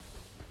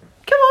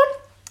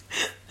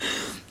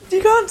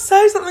can't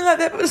say something like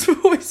that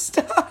before we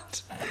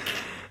start.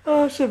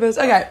 Oh, shivers.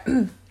 Okay.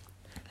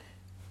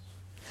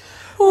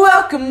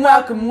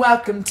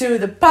 Welcome to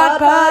the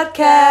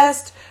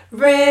podcast.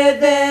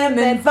 Rhythm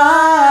and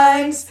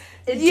Vines.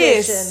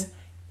 Edition.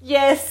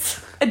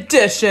 Yes.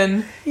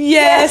 Edition.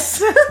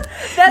 Yes.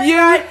 That's you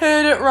right.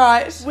 heard it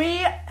right.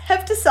 We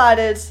have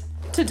decided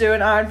to do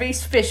an R&B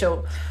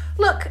special.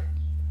 Look,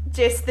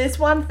 Jess, there's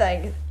one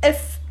thing.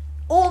 If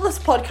all this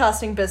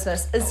podcasting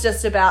business is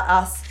just about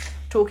us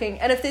talking,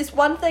 and if there's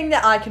one thing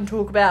that I can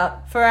talk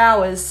about for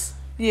hours,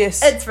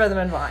 Yes. it's Rhythm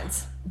and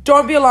Vines.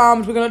 Don't be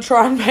alarmed. We're going to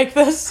try and make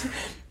this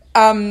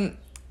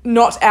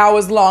not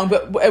hours long,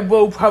 but it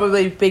will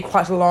probably be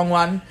quite a long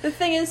one. The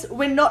thing is,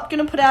 we're not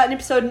going to put out an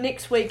episode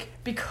next week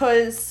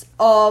because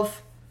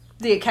of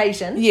the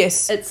occasion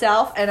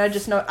itself, and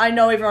I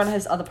know everyone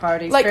has other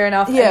priorities, fair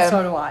enough, and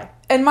so do I.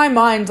 In my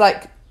mind,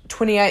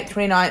 28th,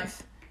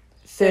 29th,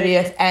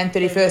 30th and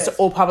 31st are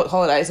all public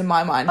holidays in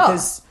my mind.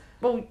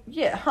 Well,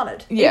 yeah,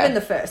 100. Yeah. Even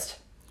the first.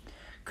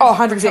 Oh,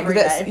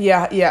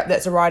 100%.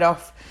 That's a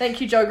write-off.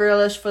 Thank you, Joe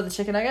Grealish, for the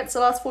chicken nuggets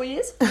the last 4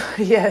 years.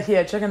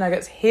 yeah, chicken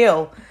nuggets,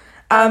 heal.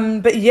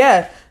 But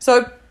yeah,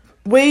 so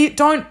we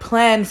don't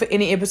plan for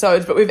any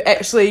episodes, but we've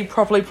actually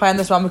properly planned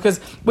this one because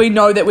we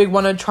know that we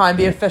want to try and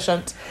be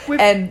efficient.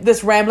 And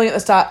this rambling at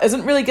the start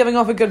isn't really giving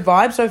off a good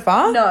vibe so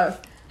far. No.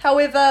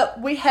 However,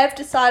 we have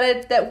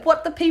decided that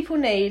what the people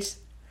need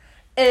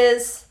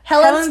is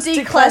Helen's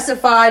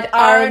Declassified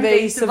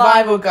R&B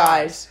Survival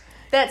Guide.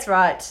 That's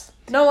right.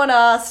 No one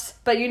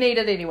asked, but you need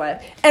it anyway.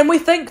 And we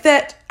think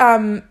that,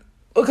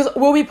 because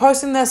we'll be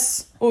posting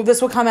this, this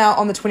will come out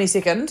on the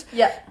 22nd.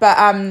 Yeah.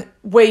 But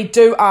we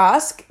do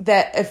ask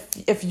that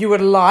if you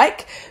would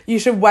like, you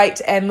should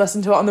wait and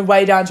listen to it on the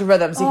way down to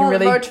Rhythm. So you can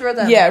really... road to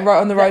Rhythm. Yeah, right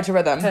on the road to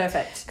Rhythm.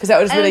 Perfect. Because that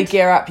would just really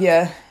gear up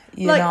your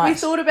night. We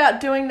thought about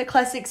doing the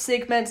classic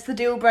segments, the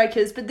deal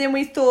breakers, but then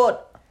we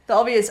thought the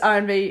obvious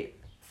R&B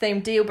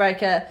themed deal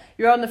breaker,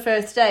 you're on the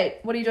first date.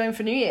 What are you doing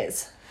for New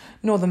Year's?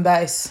 Northern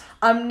Base.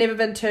 I've never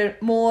been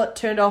more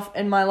turned off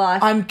in my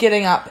life. I'm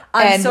getting up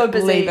and so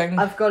busy. Leaving.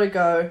 I've got to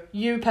go.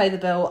 You pay the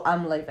bill.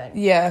 I'm leaving.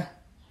 Yeah.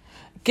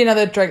 Get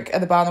another drink at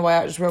the bar on the way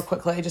out just real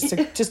quickly just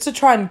to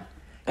try and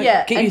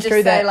get you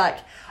through that.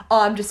 Say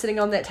I'm just sitting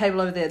on that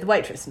table over there. The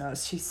waitress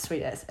knows. She's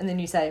sweet as. And then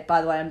you say,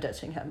 by the way, I'm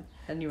ditching him.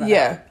 And you run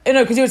out.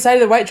 No, because you would say to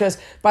the waitress,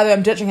 by the way,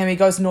 I'm ditching him. He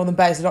goes to Northern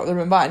Base, not the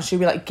room by, and she'll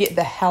be like, get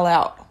the hell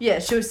out. Yeah,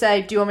 she'll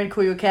say, do you want me to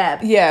call you a cab?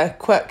 Yeah,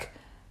 quick.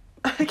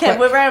 Okay, quick.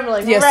 we're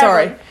rambling.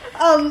 Sorry.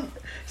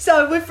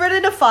 So we've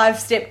written a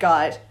 5-step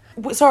guide.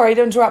 Sorry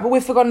to interrupt, but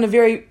we've forgotten a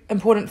very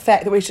important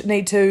fact that we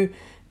need to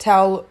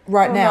tell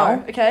right now.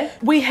 No. Okay.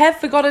 We have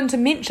forgotten to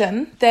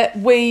mention that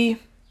we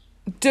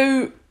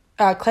do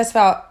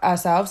classify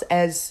ourselves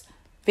as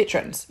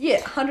veterans.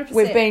 Yeah, 100%.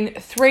 We've been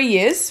 3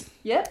 years.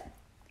 Yep.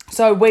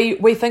 So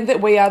we think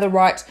that we are the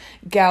right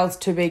gals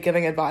to be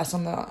giving advice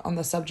on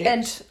the subject.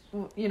 And,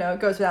 it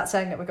goes without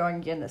saying that we're going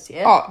again this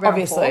year. Oh,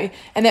 obviously. 4.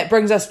 And that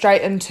brings us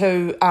straight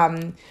into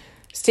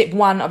step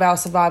 1 of our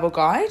survival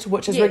guide,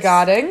 which is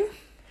regarding...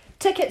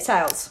 ticket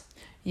sales.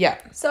 Yeah.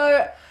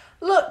 So,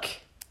 look,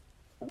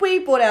 we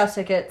bought our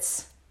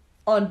tickets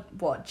on,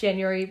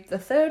 January the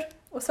 3rd?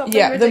 Or something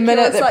ridiculous. The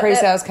minute that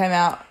pre-sales came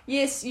out.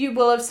 Yes, you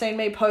will have seen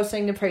me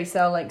posting the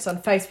pre-sale links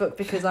on Facebook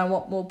because I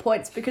want more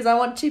points, because I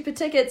want cheaper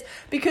tickets,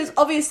 because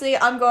obviously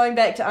I'm going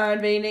back to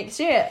R&B next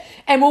year.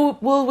 And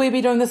will we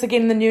be doing this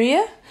again in the new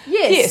year?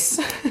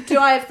 Yes. Do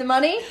I have the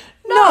money?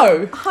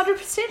 No.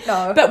 100%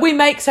 no. But we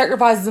make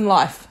sacrifices in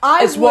life.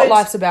 It's what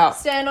life's about.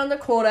 Stand on the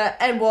corner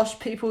and wash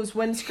people's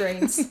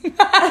windscreens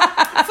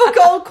for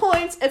gold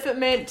coins if it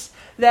meant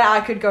that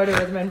I could go to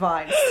Rhythm and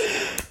Vines.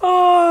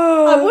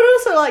 Oh. I would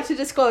also like to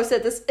disclose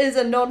that this is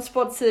a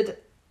non-sponsored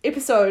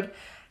episode.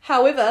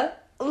 However,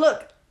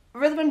 look,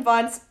 Rhythm and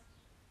Vines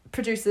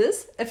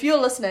producers, if you're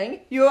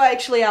listening, you are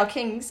actually our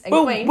kings and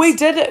queens. We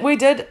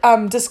did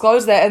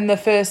disclose that in the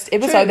first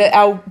episode. True. That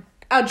our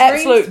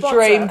absolute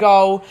dream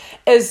goal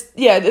is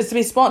to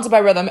be sponsored by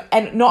Rhythm,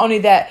 and not only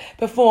that,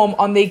 perform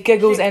on the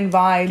Giggles and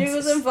Vines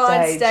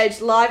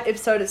stage live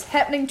episode. It's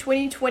happening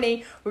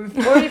 2020.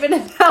 We've already been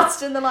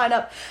announced in the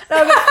lineup.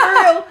 No, but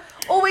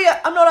for real,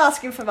 I'm not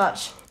asking for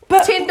much.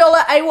 But $10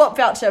 AWOP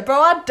voucher, bro,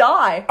 I'd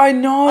die. I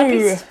know. I'd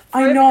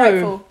be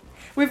grateful.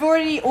 We've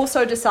already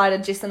also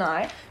decided, Jess and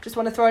I, just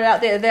want to throw it out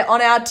there, that on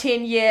our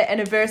 10-year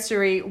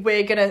anniversary,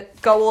 we're going to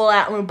go all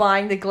out and we're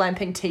buying the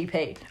glamping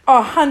TP.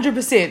 Oh,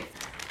 100%.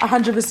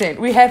 100%.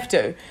 We have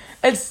to.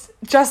 It's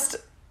just...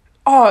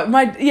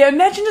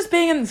 imagine just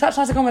being in such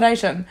nice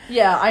accommodation.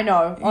 Yeah, I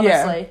know,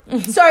 honestly. Yeah.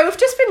 So, we've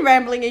just been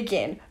rambling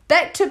again.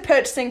 Back to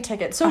purchasing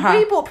tickets. So,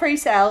 we bought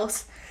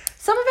pre-sales.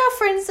 Some of our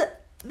friends,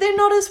 they're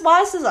not as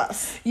wise as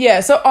us.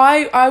 Yeah, so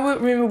I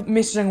remember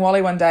messaging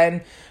Wally one day,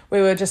 and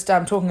we were just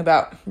talking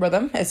about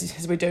Rhythm,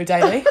 as we do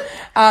daily.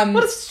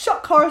 What a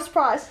shock horror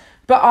surprise.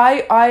 But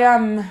I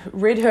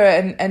read her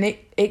an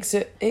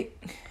excerpt.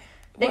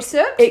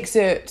 Excerpt?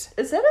 Excerpt.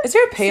 Is that it? Is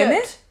there a P in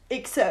it?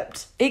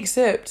 Excerpt.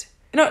 Excerpt.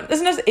 No,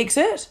 isn't it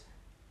excerpt?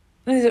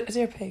 No, is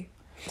there a P?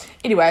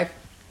 Anyway,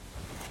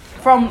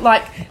 from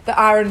the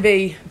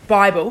R&B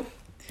Bible,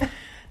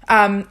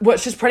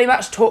 which just pretty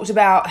much talked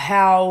about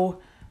how,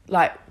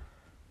 like,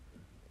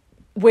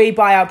 we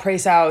buy our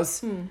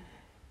pre-sales,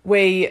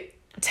 we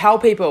tell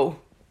people,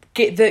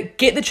 get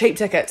the cheap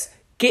tickets,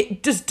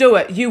 just do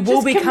it. You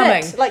will be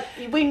coming. Like,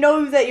 we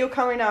know that you're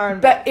coming to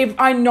R&V. But if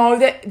I know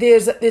that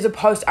there's a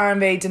post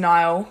R&V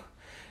denial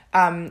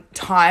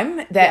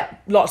time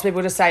that lots of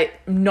people just say,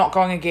 not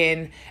going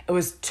again. It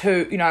was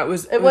too,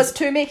 it was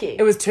too mecky.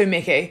 It was too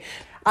mecky.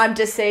 I'm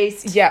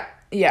deceased.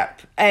 Yeah,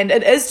 and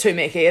it is too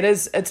mecky.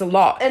 It's a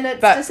lot, and it's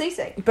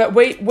deceasing. But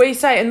we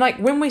say, and like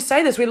when we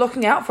say this, we're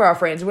looking out for our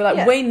friends. We're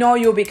like, we know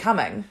you'll be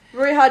coming.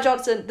 Rory Hart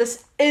Johnson,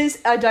 this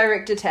is a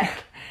direct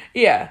attack.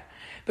 Yeah,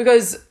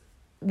 because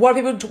what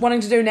are people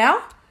wanting to do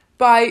now?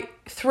 Buy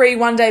 3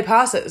 one-day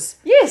passes.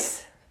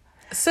 Yes,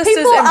 sisters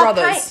and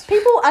brothers.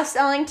 People are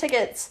selling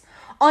tickets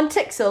on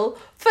Tixel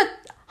for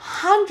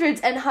hundreds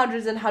and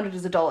hundreds and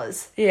hundreds of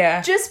dollars.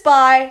 Yeah, just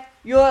buy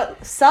your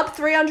sub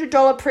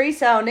 $300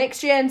 pre-sale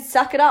next year and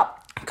suck it up.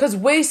 Because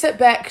we sit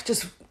back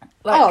just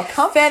like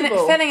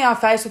fanning our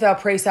face with our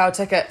pre-sale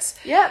tickets.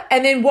 Yeah.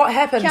 And then what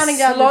happens? Counting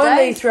down slowly the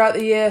days. Throughout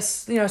the year,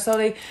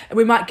 slowly,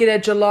 we might get a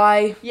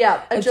July.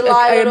 Yeah,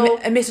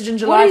 a message in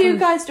July. What are you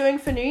guys doing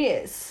for New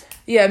Year's?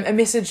 Yeah, a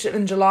message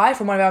in July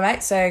from one of our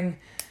mates saying,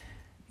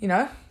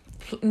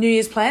 New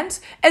Year's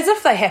plans, as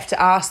if they have to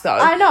ask though.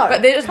 I know,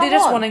 but they're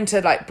just wanting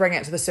to like bring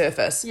it to the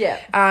surface. Yeah.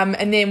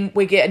 And then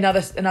we get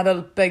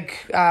another big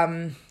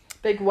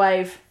big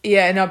wave.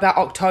 Yeah, in about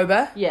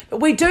October. Yeah, but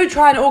we do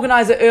try and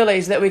organise it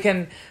early so that we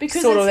can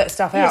sort all that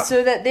stuff out. Yeah,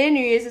 so that their New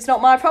Year's is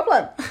not my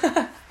problem.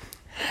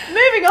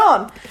 Moving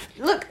on.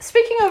 Look,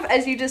 speaking of,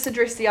 as you just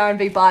addressed the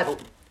R&B Bible.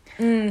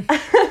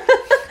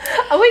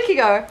 A week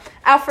ago,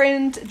 our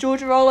friend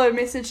Georgia Rollo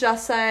messaged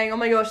us saying, oh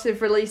my gosh,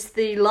 they've released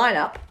the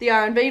lineup, the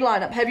R&B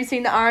lineup. Have you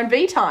seen the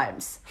R&B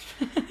times?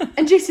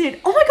 And G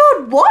said, oh my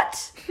God,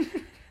 what?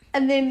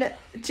 And then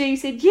G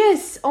said,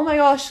 yes, oh my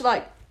gosh,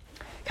 like,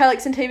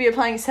 Calix and TV are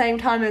playing same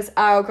time as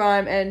R.L.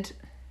 Grime and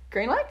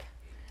Green Lake?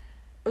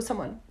 Or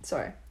someone,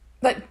 sorry.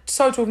 Like,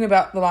 so talking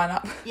about the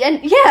lineup.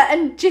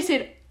 And G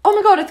said, oh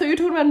my God, I thought you were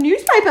talking about a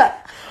newspaper.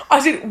 I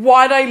said,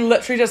 why'd I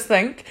literally just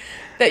think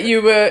that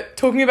you were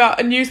talking about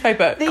a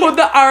newspaper called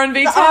the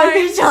R&B Times?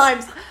 R&B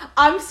Times.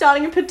 I'm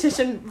starting a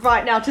petition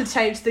right now to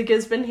change the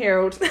Gisborne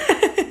Herald to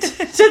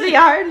the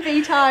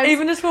R&B Times.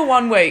 Even just for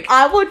 1 week.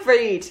 I would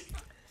read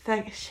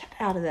the shit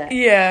out of that.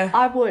 Yeah.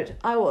 I would.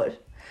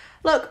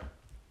 Look,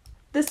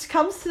 this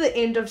comes to the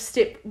end of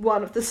step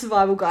 1 of the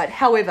survival guide.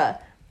 However,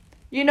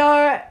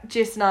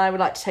 Jess and I would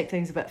like to take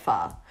things a bit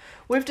far.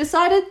 We've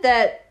decided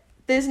that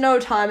there's no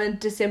time in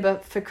December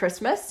for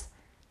Christmas.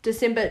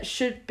 December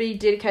should be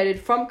dedicated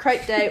from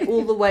Crate Day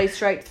all the way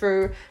straight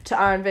through to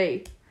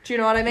R&V. Do you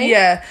know what I mean?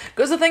 Yeah,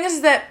 because the thing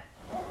is that,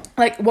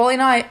 like, Wally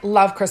and I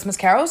love Christmas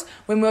carols.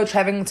 When we were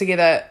travelling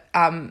together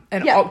in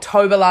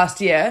October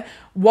last year,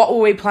 what were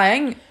we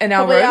playing in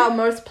our room? Probably our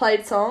most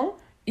played song.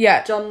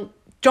 Yeah.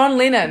 John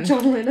Lennon.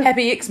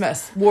 Happy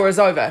Xmas. War is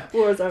over.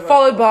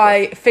 Followed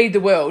by Feed the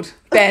World.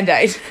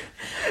 Band-Aid.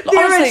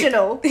 The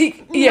original.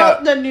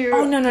 Not the new.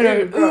 Oh,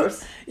 no.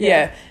 Gross.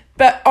 Yeah.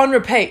 But on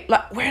repeat,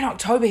 like, we're in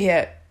October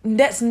here. It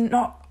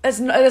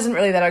isn't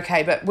really that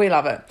okay, but we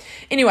love it.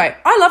 Anyway,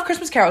 I love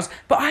Christmas carols,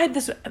 but I had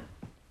this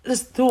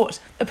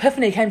thought,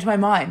 epiphany came to my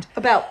mind.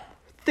 About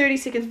 30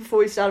 seconds before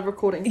we started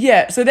recording.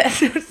 Yeah,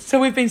 so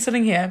we've been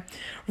sitting here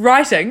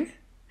writing,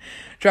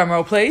 drum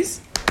roll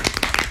please,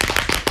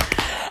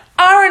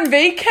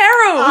 R&B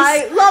carols.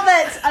 I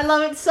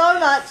love it so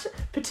much.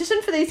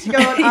 Petition for these to go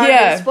on our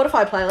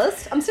Spotify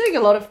playlist. I'm seeing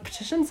a lot of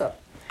petitions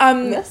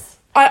on this.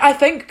 I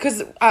think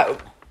because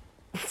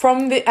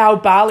from our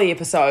Bali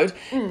episode,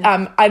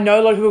 I know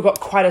a lot of people got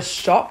quite a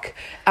shock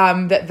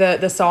that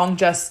the song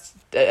just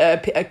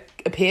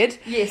appeared.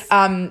 Yes.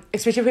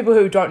 Especially people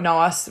who don't know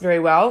us very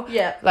well.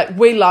 Yeah. Like,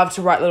 we love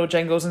to write little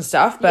jingles and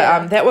stuff,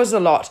 but that was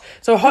a lot.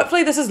 So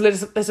hopefully this is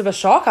less of a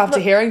shock after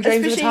hearing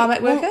Dreams of a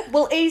Tarmac Worker.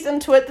 We'll ease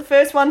into it. The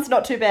first one's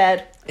not too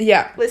bad.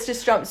 Yeah. Let's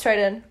just jump straight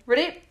in.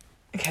 Ready?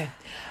 Okay.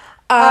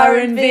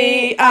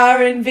 R&V,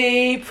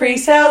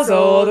 pre-sales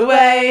all the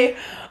way.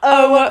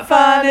 Oh, what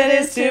fun it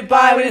is to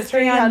buy when it's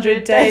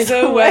 300 days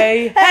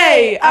away.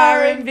 Hey,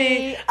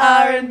 R&V,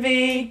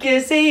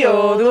 Gizzy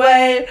all the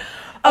way.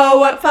 Oh,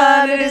 what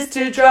fun it is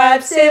to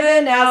drive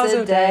 7 hours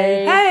a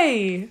day.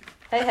 Hey.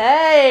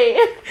 Hey.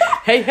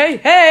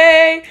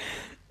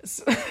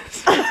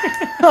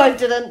 I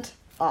didn't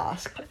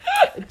ask.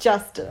 I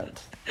just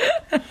didn't.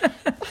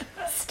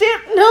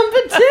 Step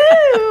number 2.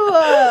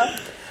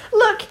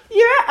 Look,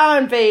 you're at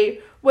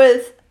R&B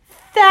with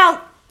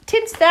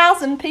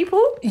 10,000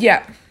 people.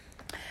 Yeah.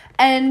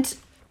 And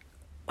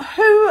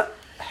who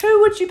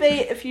would you be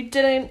if you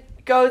didn't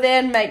go there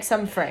and make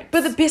some friends?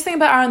 But the best thing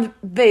about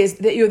R&B is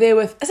that you're there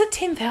with... Is it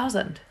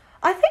 10,000?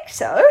 I think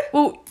so.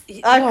 Well...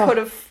 I could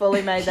have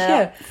fully made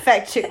that up.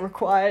 Fact check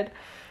required.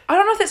 I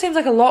don't know if that seems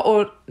like a lot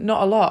or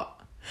not a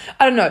lot.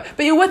 I don't know.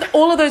 But you're with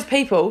all of those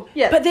people.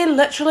 Yeah. But they're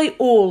literally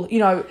all,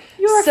 you're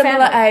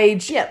similar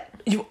age. Yep.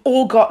 You've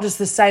all got just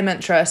the same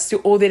interests.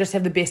 You're all there just to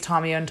have the best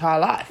time of your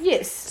entire life.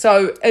 Yes.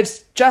 So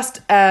it's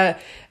just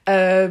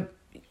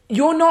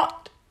you're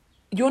not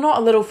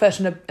a little fish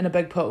in a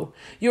big pool.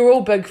 You're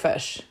all big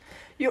fish.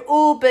 You're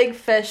all big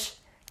fish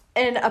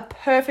in a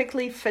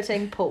perfectly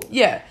fitting pool.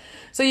 Yeah.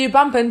 So you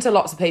bump into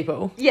lots of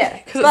people.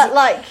 Yeah, but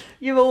like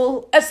you're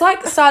all... It's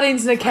like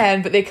sardines in a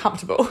can, but they're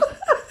comfortable.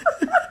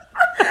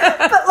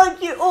 But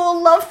like you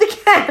all love the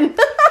can.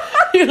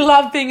 You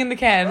love being in the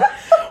can.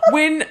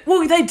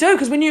 Well, they do,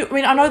 because I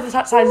know the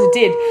sardines are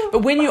dead,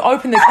 but when you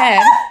open the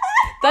can,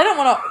 they don't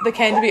want the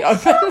can to be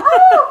open.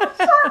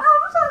 Shut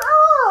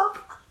up.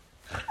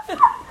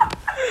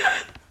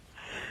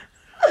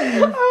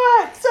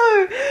 Alright,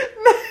 so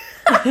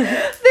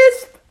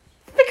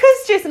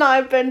because Jess and I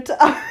have been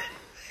to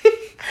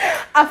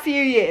a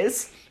few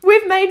years,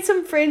 we've made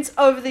some friends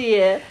over the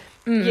years.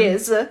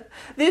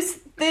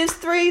 There's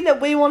 3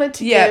 that we wanted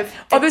to give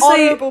an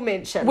honourable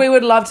mention. We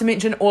would love to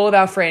mention all of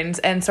our friends,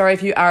 and sorry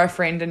if you are a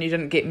friend and you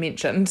didn't get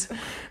mentioned.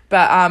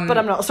 But I'm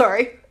not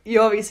sorry.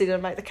 You obviously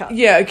didn't make the cut.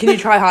 Yeah, can you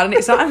try harder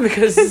next time?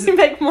 Because you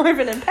make more of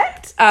an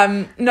impact.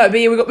 No, but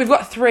yeah, we've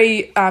got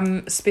 3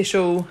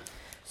 special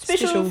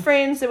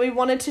friends that we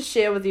wanted to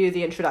share with you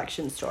the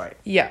introduction story.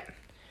 Yeah.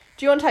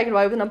 Do you want to take it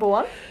away with number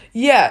 1?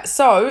 Yeah,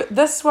 so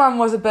this one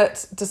was a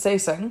bit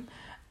deceasing.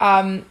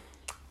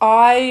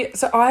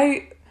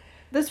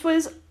 This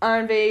was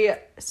R&V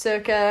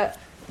circa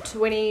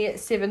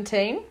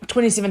 2017.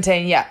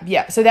 2017,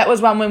 yeah. So that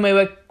was one when we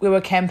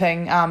were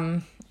camping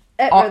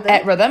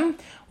at Rhythm.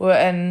 We were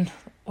in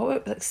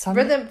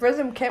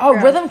Rhythm campground. Oh,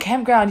 Rhythm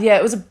campground.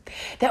 Yeah,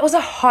 that was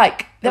a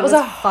hike. That was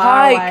a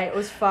hike. Away. It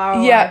was far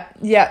away.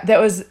 Yeah. That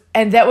was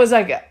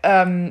like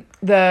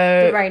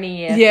the rainy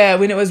year. Yeah,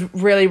 when it was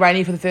really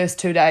rainy for the first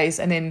 2 days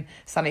and then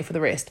sunny for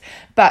the rest.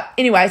 But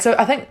anyway, so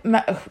I think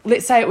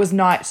let's say it was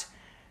night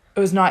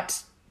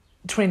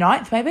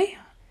 29th maybe.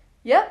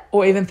 Yeah.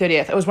 Or even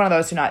 30th. It was one of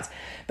those 2 nights.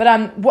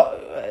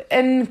 But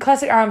in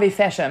classic R&B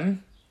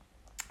fashion,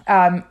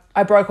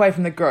 I broke away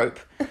from the group.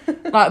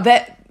 Like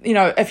that,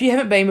 if you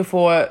haven't been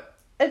before,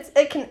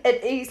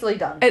 it easily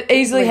done. It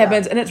easily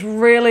happens, and it's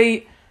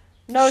really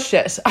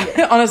shit.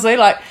 Yeah. Honestly,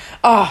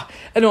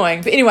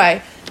 annoying. But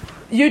anyway,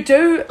 you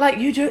do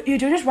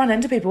just run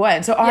into people,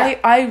 and so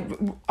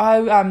I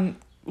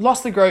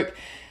lost the group.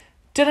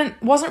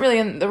 Wasn't really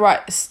in the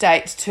right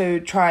state to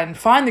try and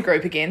find the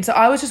group again. So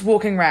I was just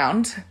walking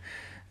around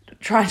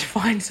trying to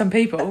find some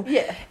people.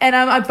 Yeah. And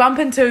I bump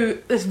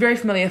into this very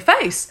familiar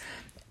face.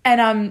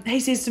 And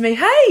he says to me,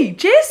 "Hey,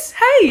 Jess,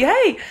 hey."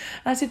 And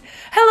I said,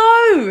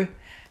 "Hello.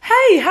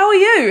 Hey, how are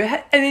you?"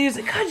 And he was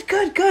like,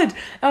 Good.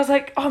 I was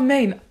like, "Oh,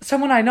 man,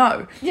 someone I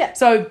know." Yeah.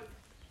 So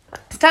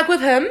stuck with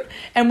him,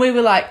 and we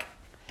were like,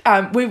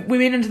 we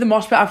went into the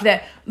mosh pit after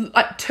that,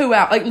 like 2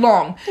 hours,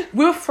 long.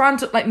 We were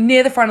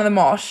near the front of the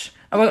mosh.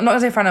 I'm not going to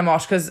say front of the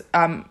mosh because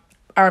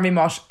R&B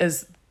mosh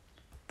is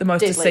the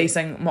most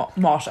deceasing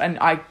mosh, and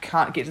I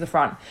can't get to the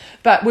front.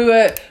 But we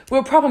were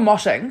proper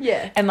moshing.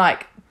 Yeah. And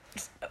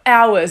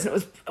hours, and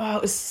it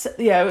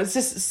was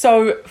just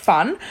so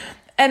fun.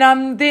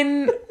 And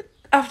then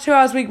after 2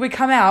 hours we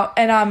come out,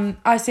 and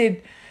I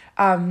said,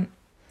 "Oh,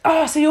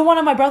 so you're one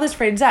of my brother's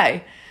friends,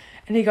 eh?"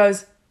 And he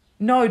goes,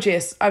 "No,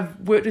 Jess, I've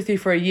worked with you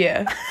for a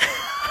year."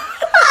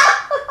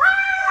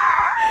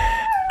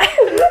 It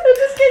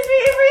just gets me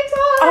every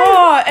time.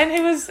 Oh, and he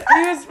was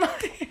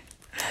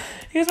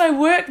my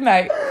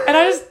workmate, and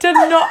I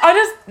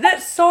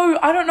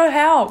don't know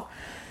how.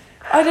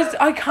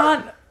 I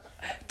can't.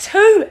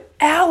 2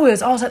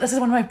 hours. I was like, this is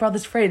one of my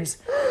brother's friends.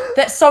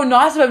 That's so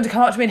nice of him to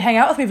come up to me and hang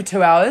out with me for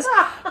 2 hours.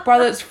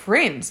 Brother's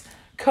friends.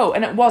 Cool.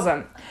 And it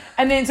wasn't.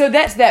 And then, so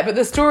that's that. But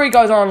the story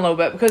goes on a little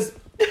bit because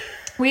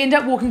we end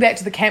up walking back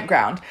to the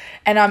campground.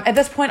 And at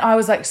this point, I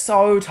was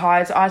so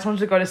tired. So I just wanted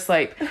to go to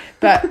sleep.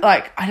 But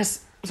I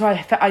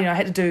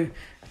had to do,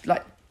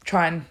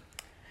 try and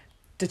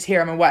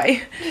deter him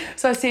away.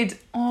 So I said,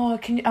 "Oh,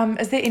 can you,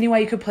 is there any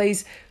way you could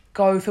please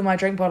go fill my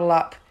drink bottle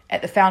up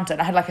at the fountain?"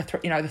 I had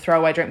the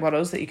throwaway drink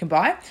bottles that you can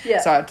buy.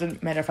 Yeah. So it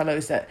didn't matter if I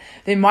lose it.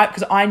 Then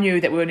because I knew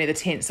that we were near the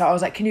tent, so I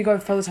was like, "Can you go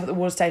fill this up at the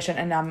water station,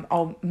 and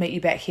I'll meet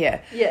you back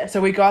here." Yeah. So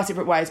we go our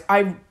separate ways.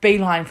 I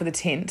beeline for the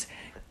tent,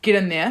 get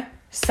in there,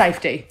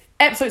 safety,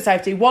 absolute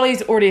safety.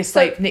 Wally's already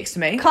asleep next to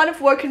me. Kind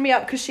of woken me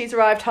up because she's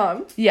arrived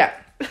home. Yeah.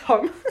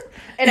 Home.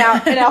 in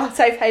our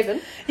safe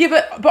haven. Yeah,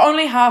 but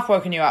only half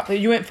woken you up.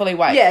 You weren't fully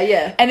awake.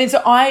 Yeah. And then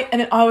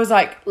I was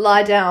like,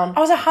 lie down. I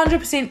was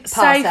 100% safe.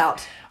 Pass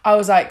out. I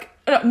was like,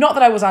 not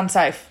that I was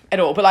unsafe at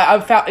all, but I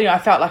felt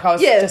like I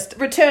was just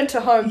return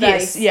to home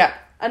base. Yes, yeah.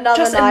 Another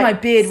just night in my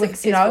bed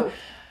successful. with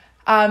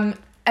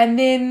and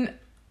then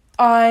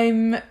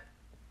I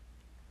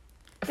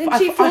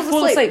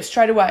fall asleep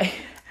straight away.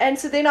 And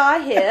so then I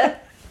hear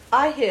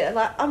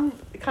I'm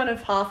kind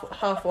of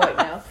half awake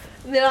now,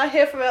 and then I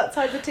hear from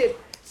outside the tent,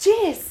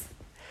 Jess,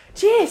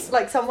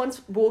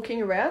 someone's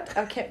walking around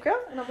our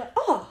campground, and I'm like,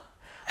 oh.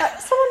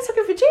 Someone's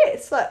looking for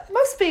Jess.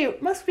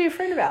 Must be a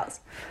friend of ours.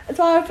 And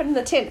so I open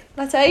the tent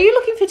and I say, "Are you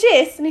looking for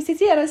Jess?" And he says,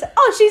 "Yeah." And I say,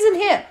 "Oh, she's in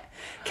here.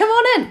 Come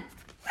on in."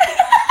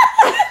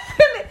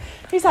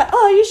 He's like,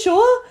 "Oh, are you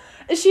sure?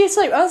 Is she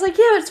asleep?" I was like,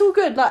 "Yeah, it's all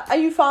good. Are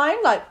you fine?"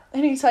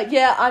 And he's like,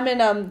 "Yeah, I'm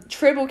in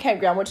Treble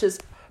Campground, which is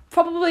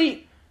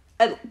probably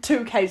at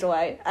 2k's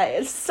away.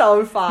 It's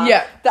so far.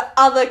 Yeah. The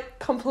other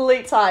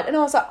complete side. And I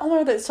was like, oh my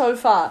God, that's so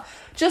far.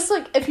 Just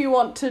like if you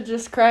want to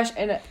just crash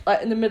in it,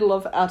 like in the middle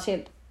of our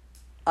tent,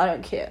 I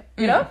don't care.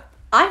 You know?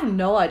 I have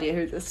no idea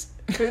who this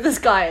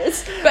guy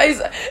is.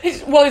 But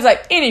he's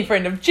like, any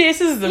friend of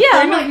Jess's is a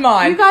friend of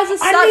mine. You guys are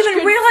such I didn't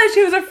even realise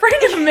she was a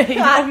friend of me,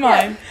 of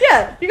mine.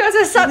 Yeah, you guys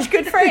are such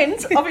good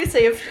friends.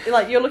 Obviously, if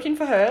like you're looking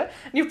for her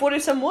and you've bought her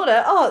some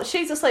water, oh,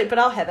 she's asleep, but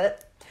I'll have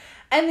it.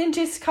 And then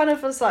Jess kind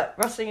of was like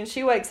rustling, and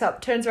she wakes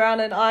up, turns around,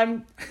 and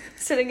I'm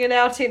sitting in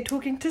our tent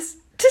talking to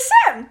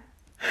Sam.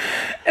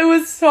 It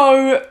was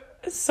so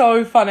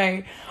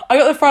funny. I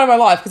got the fright of my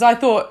life because I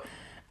thought,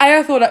 I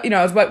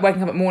was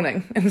waking up at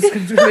morning and was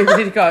going to be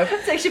ready to go.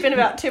 It's actually been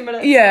about 10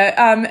 minutes. Yeah,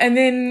 and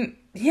then,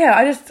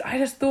 I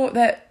just thought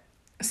that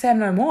Sam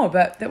no more,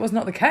 but that was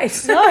not the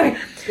case. No,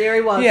 there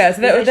he was. Yeah, so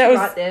that was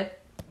right there.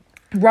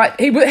 Right,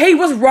 he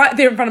was right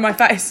there in front of my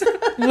face.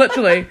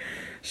 Literally.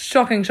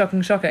 Shocking.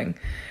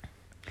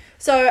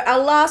 So our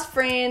last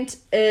friend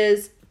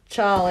is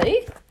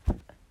Charlie.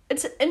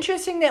 It's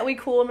interesting that we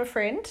call him a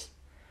friend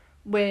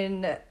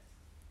when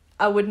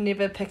I would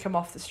never pick him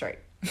off the street.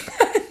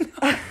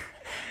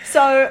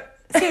 So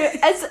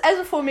as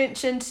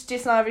aforementioned,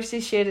 Jess and I obviously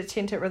shared a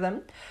tent at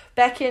Rhythm.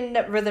 Back in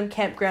Rhythm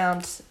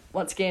Campground,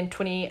 once again,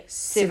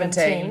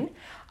 2017,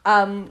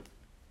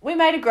 we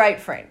made a great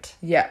friend.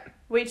 Yeah.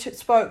 We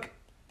spoke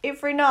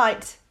every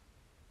night,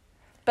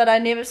 but I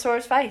never saw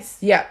his face.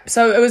 Yeah,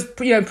 so it was,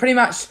 pretty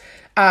much,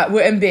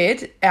 we're in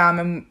bed,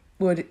 and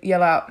would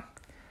yell out,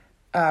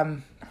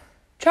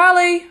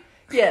 Charlie.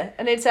 Yeah,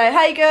 and he'd say,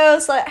 hey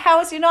girls, like, how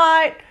was your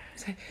night?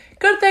 Say,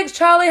 good, thanks,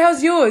 Charlie,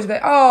 how's yours?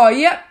 Like, oh,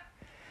 yep,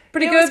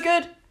 pretty good. It was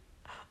good.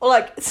 Or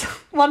like,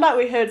 one night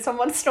we heard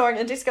someone snoring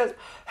and Jess goes,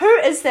 who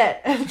is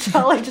that? And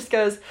Charlie just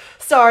goes,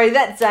 sorry,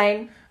 that's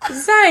Zane.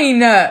 Zane!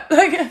 Like,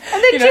 and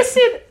then Jess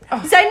said,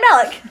 Zane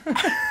Malik.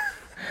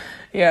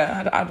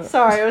 Yeah, I don't.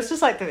 Sorry, it was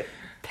just like the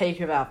peak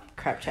of our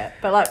crap chat.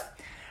 But like...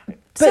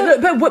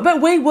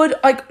 But we would,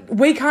 like,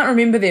 we can't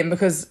remember them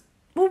because...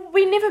 Well,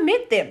 we never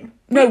met them.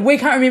 No, we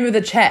can't remember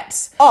the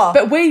chats. Oh.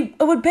 But it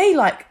would be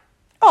like...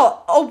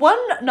 Oh, one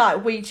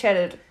night we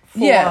chatted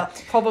for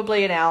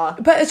probably an hour.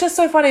 But it's just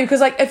so funny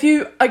because, like, if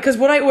you... Because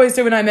what I always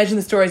do when I imagine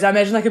the stories, I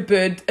imagine, like, a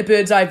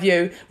bird's eye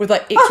view with,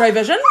 like, x-ray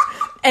vision.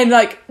 And,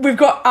 like, we've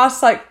got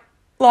us, like,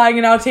 lying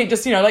in our tent,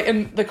 just, like,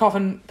 in the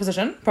coffin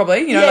position,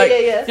 probably.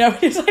 Yeah.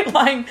 Just, like,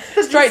 lying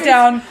straight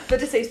down. The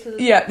deceased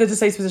position. Yeah, the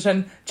deceased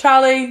position.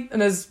 Charlie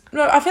and his...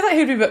 No, I feel like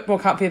he'd be a bit more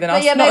comfy than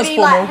us. Yeah, not maybe, as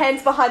formal. like,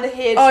 hands behind the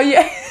head. Oh,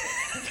 yeah.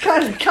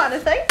 kind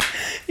of thing.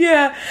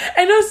 Yeah,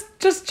 and I was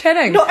just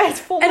chatting. Not as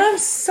formal. And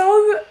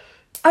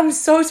I'm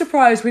so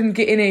surprised we didn't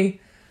get any,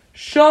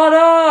 shut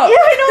up. Yeah,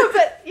 I know,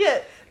 but, yeah.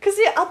 Because,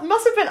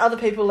 must have been other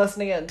people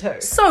listening in, too.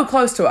 So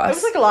close to us. It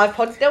was like a live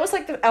podcast. That was,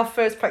 like, our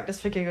first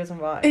practice for Giggles and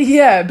Vibes.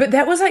 Yeah, but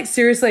that was, like,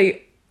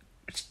 seriously...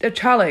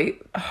 Charlie,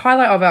 a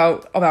highlight of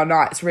our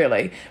nights,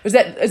 really. Is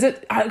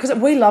it because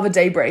we love a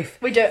debrief.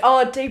 We do.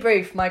 Oh, a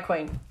debrief, my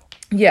queen.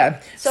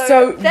 Yeah.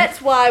 So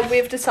that's why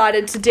we've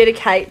decided to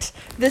dedicate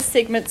this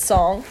segment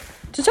song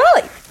to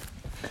Charlie.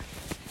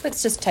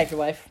 Let's just take it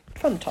away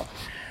from the top.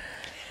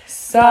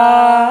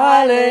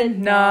 Silent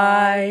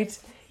night,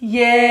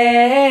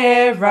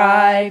 yeah,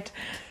 right.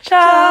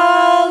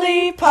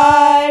 Charlie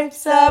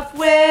pipes up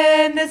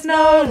when there's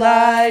no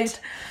light.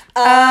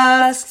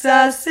 Asks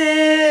us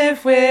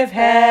if we've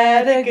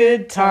had a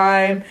good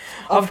time.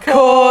 Of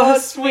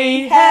course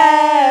we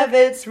have,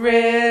 it's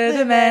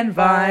rhythm and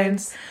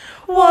vines.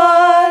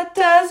 What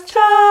does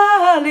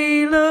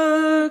Charlie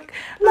look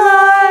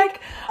like?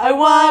 I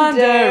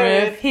wonder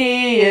if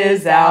he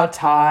is our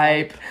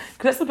type.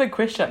 That's the big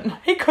question.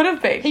 He could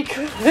have been. He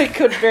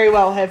could very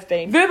well have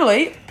been.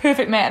 Verbally,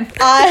 perfect man.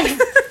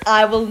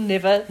 I will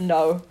never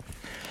know.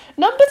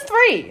 Number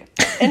 3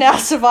 in our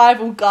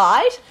survival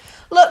guide.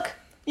 Look,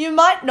 you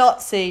might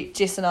not see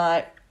Jess and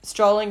I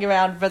strolling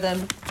around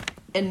Rhythm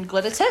in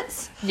glitter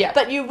tits. Yeah.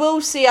 But you will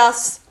see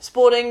us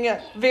sporting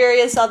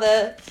various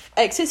other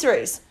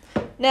accessories.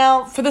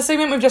 Now, for the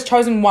segment, we've just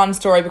chosen one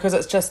story because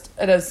it's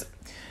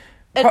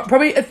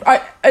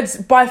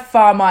by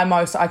far my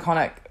most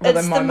iconic Rhythm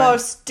it's moment. The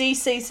most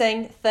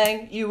DC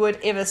thing you would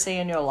ever see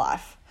in your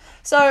life.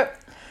 So,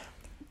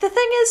 the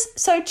thing is,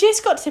 Jess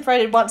got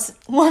separated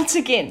once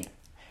again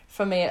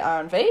from me at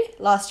R&V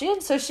last year.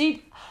 So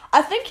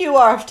I think you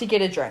are off to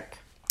get a drink.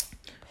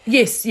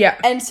 Yes, yeah.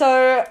 And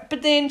so,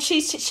 but then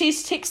she's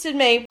texted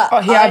me.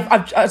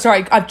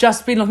 I've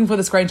just been looking for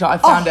the screenshot. I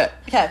found it.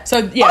 Okay. So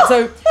yeah,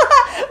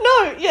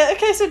 No, yeah,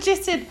 okay. So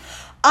Jess said,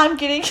 I'm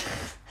getting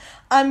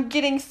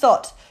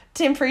thought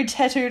temporary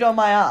tattooed on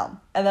my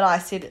arm, and then I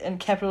said in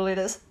capital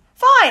letters,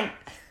 fine.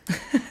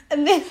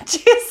 And then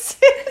Jess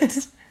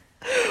said,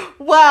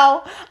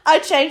 wow, I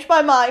changed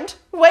my mind.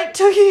 Wait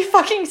till you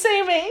fucking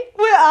see me.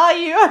 Where are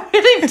you? I'm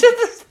heading to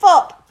the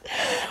spot.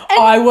 And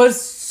I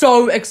was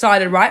so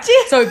excited, right?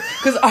 So,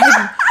 because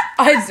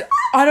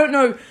I don't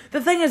know. The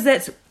thing is,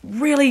 that's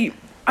really,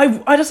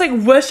 I just like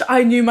wish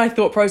I knew my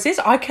thought process.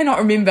 I cannot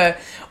remember,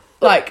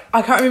 I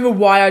can't remember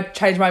why I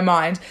changed my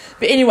mind.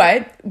 But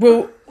anyway,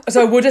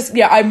 So we'll just,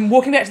 I'm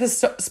walking back to the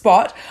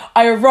spot.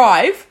 I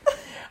arrive.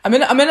 I'm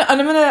in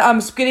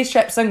a spaghetti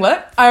strap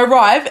singlet. I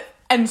arrive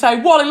and say,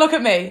 Wally, look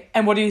at me.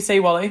 And what do you see,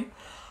 Wally?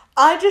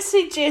 I just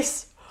see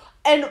Jess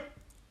and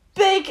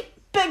big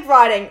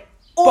writing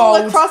all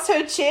Bold, across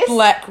her chest.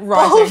 Black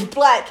writing. Bold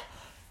black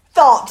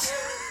thought.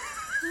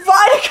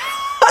 Right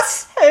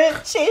across her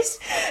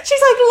chest.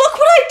 She's like, look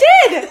what I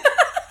did.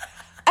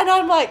 And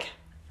I'm like,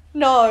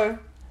 no,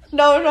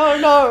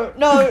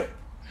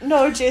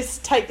 Jess,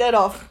 take that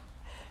off.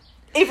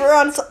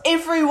 Everyone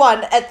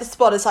at the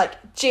spot is like,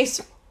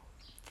 Jess,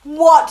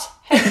 what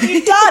have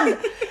you done?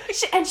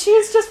 And she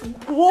is just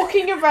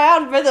walking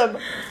around with him,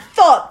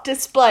 thought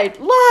displayed,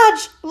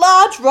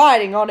 large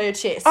writing on her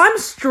chest. I'm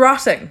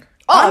strutting.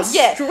 She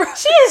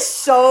is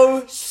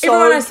so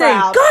Everyone I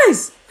proud. see,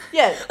 guys.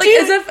 Yeah, Like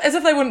as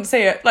if they wouldn't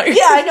see it. Like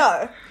yeah, I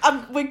know.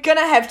 We're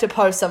gonna have to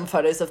post some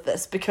photos of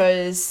this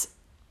because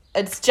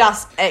it's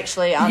just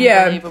actually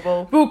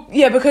unbelievable. Well,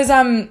 yeah, because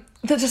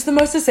just the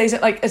most of the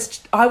season, like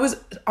I was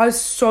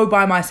so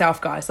by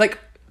myself, guys, like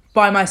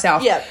by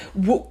myself. Yeah.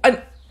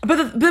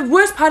 But the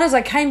worst part is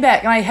I came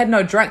back and I had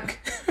no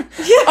drink.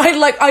 Yeah.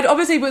 I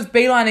obviously was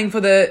beelining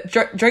for the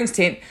drinks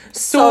tent.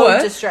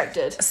 So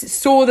distracted.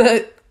 Saw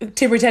the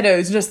temporary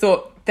tattoos and just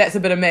thought that's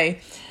a bit of me.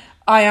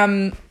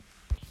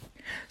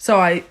 So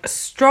I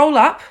stroll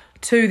up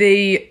to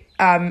the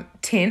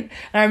tent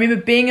and I remember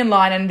being in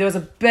line and there was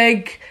a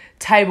big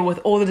table with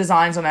all the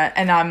designs on it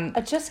and I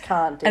just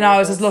can't do and I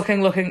was just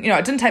looking,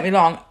 it didn't take me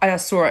long. I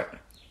just saw it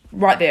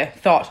right there,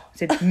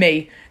 said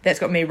me, that's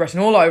got me written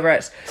all over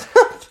it.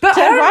 But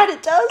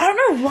it does. I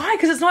don't know why,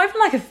 because it's not even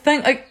like a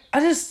thing. Like, I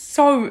just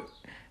so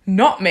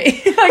not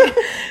me. Like,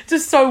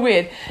 just so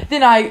weird.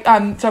 Then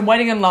so I'm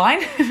waiting in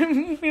line,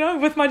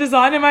 with my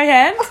design in my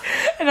hand,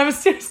 and I'm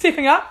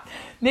stepping up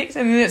next,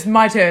 and then it's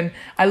my turn.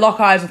 I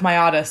lock eyes with my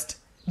artist,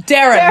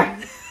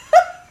 Darren.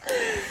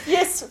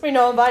 Yes, we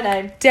know him by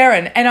name.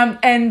 Darren,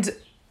 and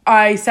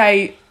I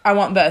say, I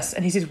want this,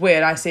 and he says, where?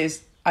 And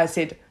I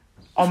said,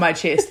 on my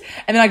chest.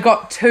 And then I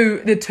got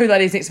the two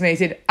ladies next to me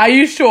said, are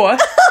you sure?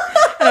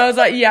 And I was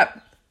like,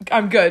 yep,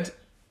 I'm good.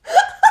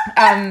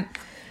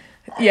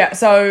 Yeah,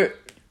 so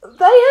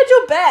they had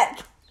your back.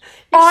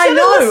 I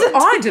know,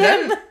 I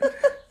didn't.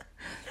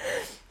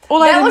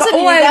 All I had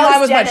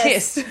was my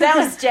chest. That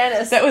was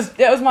Janice. that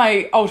was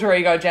my alter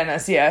ego,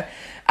 Janice. Yeah,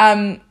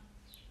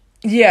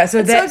 yeah. So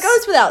it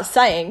goes without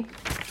saying,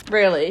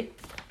 really,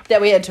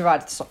 that we had to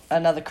write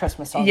another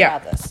Christmas song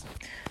about this.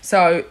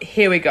 So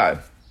here we go.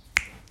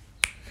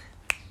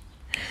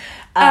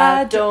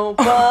 I don't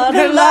want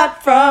a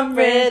lot from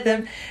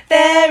rhythm.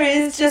 There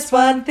is just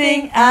one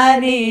thing I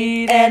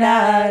need, and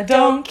I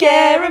don't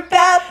care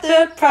about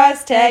the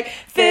price tag.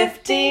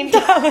 $15,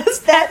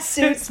 that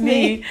suits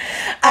me.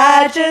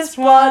 I just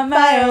want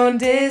my own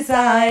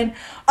design.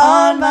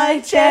 On my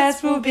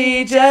chest will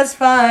be just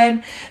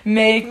fine.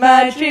 Make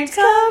my dreams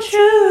come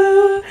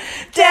true.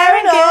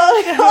 Darren,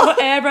 get your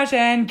airbrush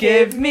and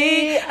give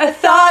me a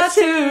thought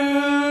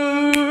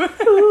too.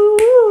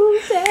 Ooh,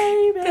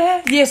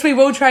 baby. Yes, we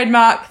will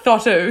trademark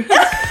Thotu.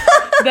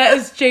 That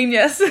is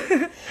genius.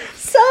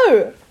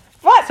 So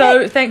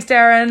thanks,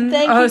 Darren.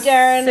 Thank you,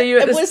 Darren. See you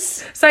at the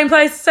same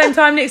place, same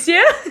time next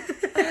year.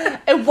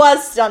 It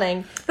was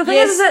stunning. The thing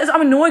is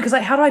I'm annoyed because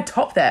I'm how do I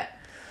top that?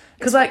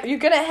 Because you're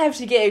gonna have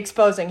to get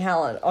exposing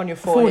Helen on your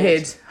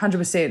forehead.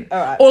 100%. All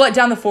right. Or like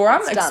down the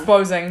forearm, It's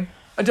exposing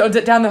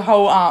down the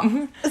whole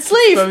arm.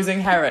 Sleeve. Exposing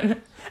Helen.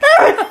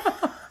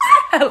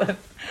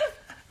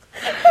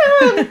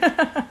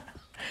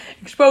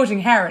 Exposing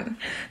Helen.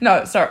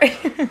 No, sorry.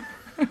 I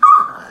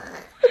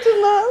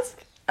didn't ask.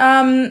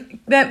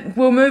 That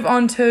we'll move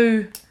on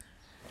to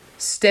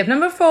step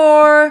number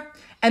 4,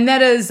 and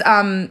that is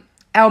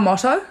our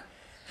motto.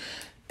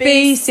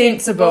 Be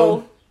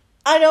sensible.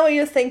 I know what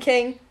you're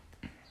thinking.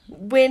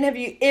 When have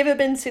you ever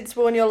been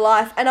sensible in your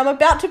life? And I'm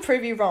about to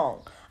prove you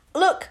wrong.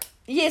 Look,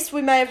 yes,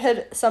 we may have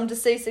had some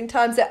deceasing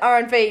times at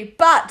R&V,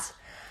 but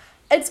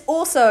it's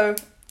also,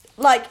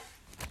 like,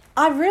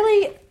 I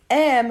really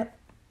am,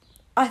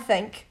 I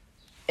think,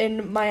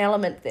 in my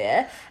element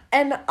there.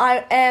 And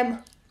I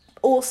am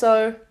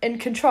also in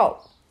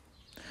control.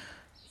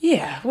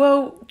 Yeah,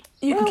 well,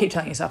 you can keep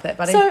telling yourself that,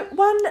 buddy. So,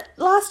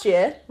 last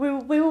year, we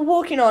were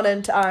walking on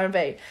into R&V,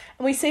 and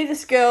we see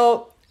this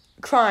girl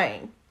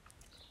crying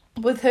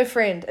with her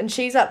friend, and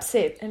she's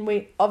upset, and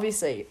we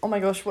obviously, oh my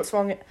gosh, what's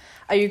wrong?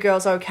 Are you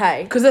girls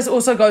okay? Because this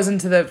also goes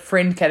into the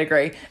friend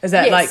category, is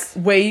that like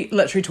we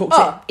literally talk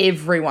to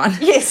everyone.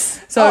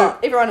 Yes. So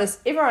everyone is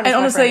and my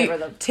honestly,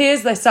 friend rhythm.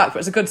 tears they suck, but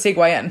it's a good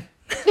segue in.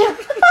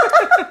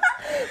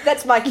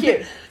 That's my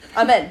cue.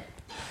 I'm in.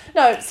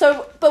 No,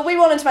 but we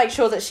wanted to make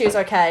sure that she was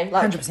okay.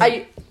 Like,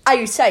 100%. Are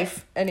you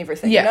safe and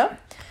everything? Yeah. You know.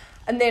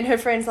 And then her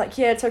friend's like,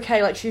 yeah, it's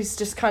okay. Like, she's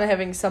just kind of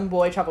having some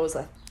boy troubles,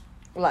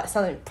 like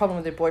something problem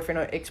with her boyfriend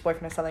or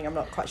ex-boyfriend or something. I'm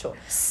not quite sure.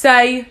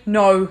 Say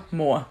no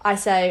more. I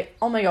say,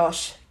 oh my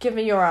gosh, give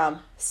me your arm.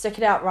 Stick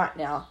it out right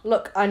now.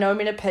 Look, I know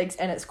men are pigs,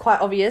 and it's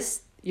quite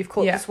obvious you've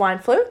caught the swine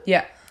flu.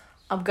 Yeah.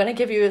 I'm going to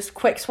give you a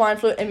quick swine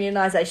flu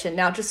immunisation.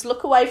 Now, just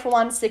look away for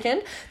 1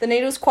 second. The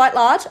needle's quite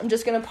large. I'm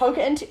just going to poke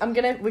it into...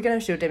 We're going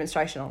to do a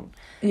demonstration on...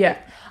 Yeah.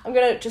 I'm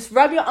going to just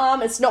rub your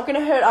arm. It's not going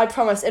to hurt, I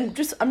promise. And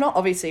I'm not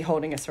obviously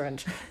holding a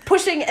syringe.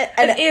 Pushing...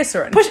 An ear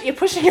syringe. You're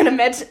pushing an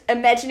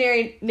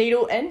imaginary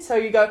needle in. So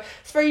you go,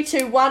 3,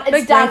 2, 1. It's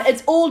Big done. breath.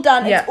 It's all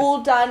done. Yeah. It's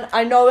all done.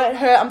 I know it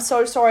hurt. I'm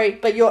so sorry.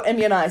 But you're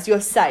immunised. You're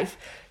safe.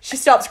 She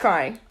stops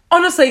crying.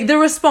 Honestly, the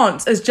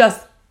response is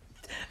just...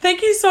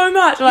 Thank you so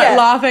much. Like,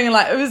 laughing and,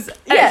 like, it was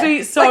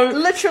actually so... Like,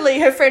 literally,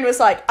 her friend was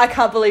like, I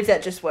can't believe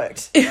that just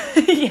worked.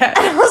 Yeah. And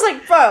I was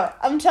like, bro,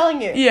 I'm telling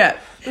you. Yeah.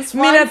 The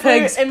swine flu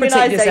pigs,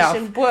 protect yourself.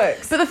 immunisation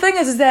works. But the thing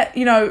is that,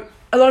 you know,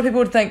 a lot of people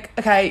would think,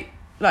 okay,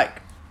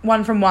 like,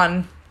 1 from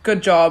 1,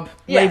 good job,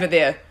 leave it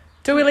there.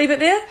 Do we leave it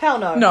there? Hell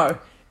no. No.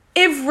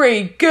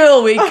 Every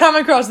girl we come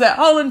across that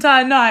whole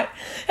entire night,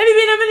 have you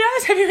been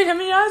immunised? Have you been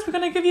immunised? We're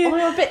going to give you... Oh my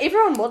God, but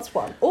everyone wants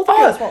one. All the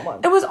girls want one.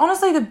 It was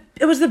honestly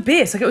the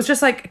best. Like, it was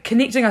just, like,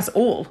 connecting us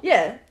all.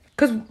 Yeah.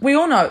 Because we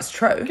all know it's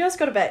true. Girls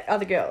got to back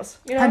other girls.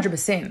 You know?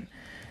 100%.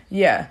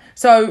 Yeah.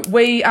 So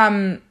we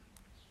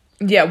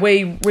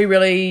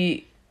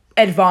really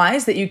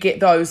advise that you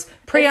get those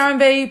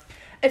pre-R&V.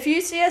 If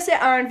you see us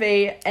at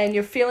R&V and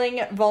you're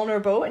feeling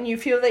vulnerable and you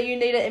feel that you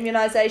need an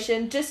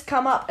immunisation, just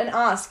come up and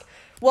ask,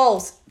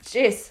 Walls,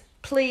 Jess,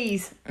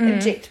 please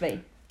inject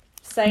me.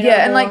 Say no more,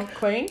 and like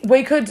Queen.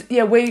 We could,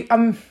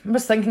 I'm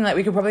just thinking like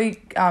we could probably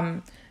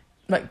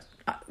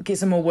get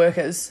some more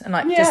workers and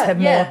just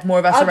have more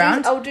of us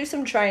around. I'll do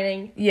some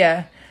training.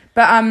 Yeah,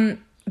 but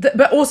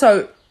but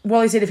also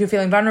Wally said if you're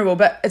feeling vulnerable,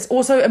 but it's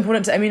also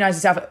important to immunise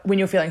yourself when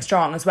you're feeling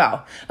strong as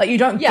well. Like you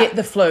don't get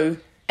the flu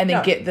and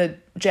then get the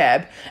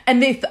jab.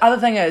 And the other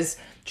thing is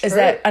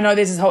that I know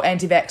there's this whole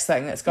anti-vax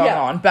thing that's going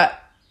on, but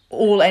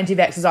all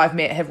anti-vaxxers I've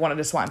met have wanted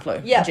a swine flu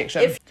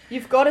injection.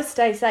 You've got to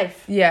stay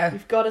safe. Yeah.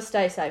 You've got to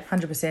stay safe.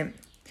 100%.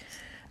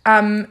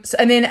 So,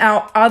 and then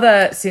our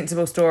other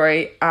sensible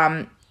story,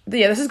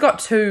 this has got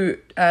two,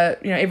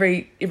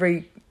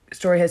 every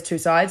story has two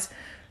sides,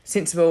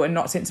 sensible and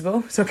not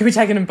sensible. So it can be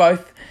taken in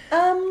both.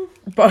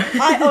 Both.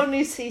 I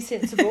only see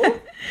sensible.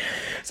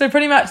 So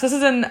pretty much, this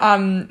is in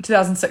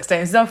 2016.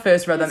 This is our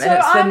first rhythm, and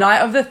it's the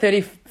night of the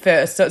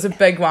 31st, so it's a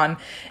big one.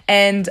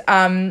 And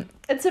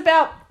it's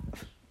about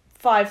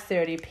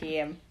 5:30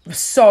 p.m.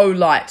 So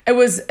light. It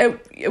was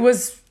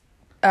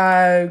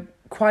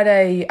quite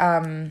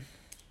a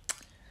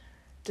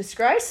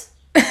disgrace.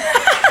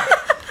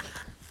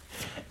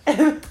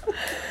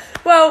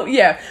 Well,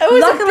 yeah. It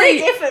was a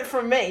big effort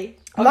from me.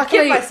 I'll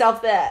give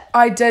myself that.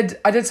 I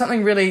did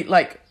something really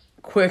like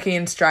quirky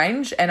and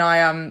strange, and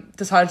I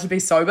decided to be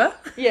sober.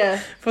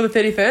 Yeah. For the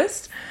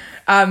 31st.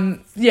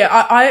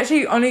 I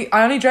actually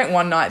only drank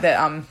one night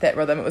that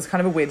rhythm. It was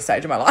kind of a weird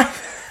stage of my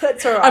life.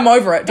 That's all right. I'm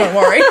over it, don't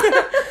worry.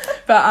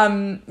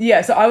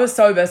 But so I was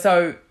sober,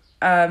 so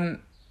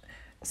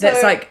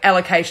that's like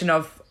allocation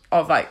of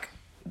like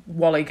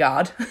Wally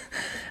guard.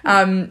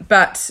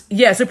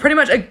 So pretty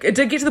much it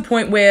did get to the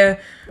point where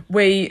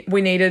we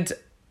needed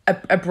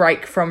a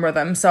break from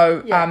rhythm.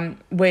 So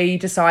we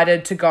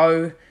decided to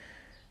go.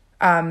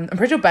 I'm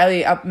pretty sure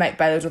mate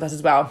Bailey was with us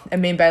as well,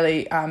 and me and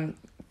Bailey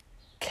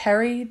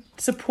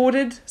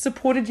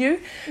supported you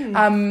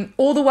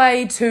all the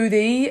way to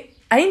the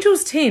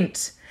Angels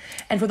tent.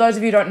 And for those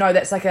of you who don't know,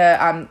 that's like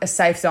a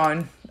safe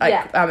zone.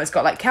 It's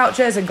got like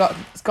couches and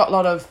it's got a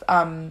lot of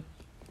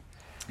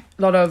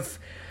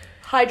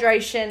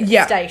hydration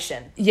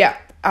station. Yeah.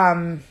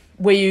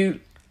 Where you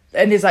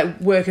and there's like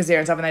workers there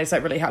and stuff, and they just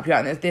like really help you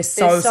out. And they're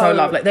so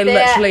lovely. They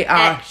literally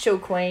are actual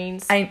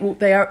queens.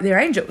 They're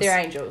angels. They're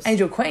angels.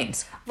 Angel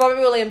queens. Robbie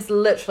Williams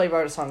literally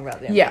wrote a song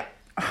about them. Yeah.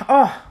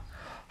 Oh,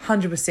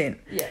 100%.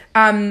 Yeah.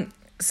 And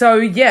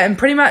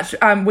pretty much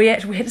we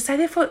had to stay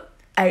there for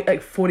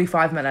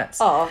 45 minutes.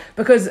 Oh.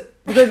 Because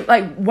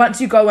like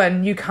once you go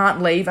in, you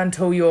can't leave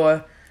until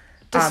you're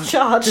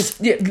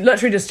discharged.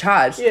 Literally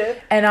discharged. Yeah.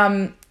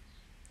 And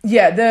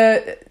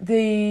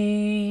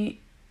the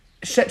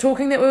shit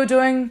talking that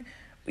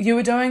you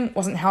were doing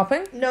wasn't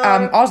helping. No.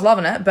 I was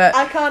loving it, but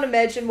I can't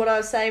imagine what I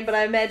was saying, but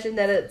I imagine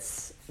that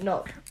it's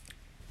not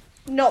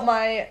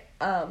my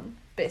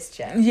best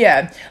chat.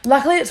 Yeah.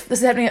 Luckily this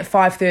is happening at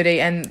 5:30,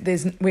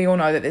 and we all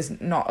know that there's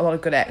not a lot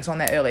of good acts on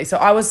that early. So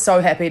I was so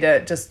happy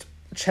to just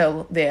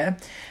chill there.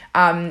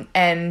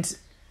 It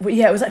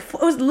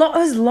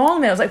was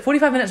long, man. It was like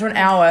 45 minutes or an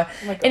hour.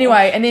 Oh my gosh.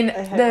 Anyway, and then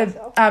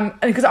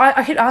because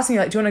I kept asking you,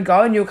 like, do you want to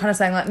go? And you were kind of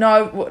saying like,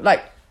 no,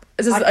 like,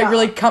 is this a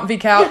really comfy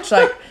couch?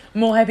 Like,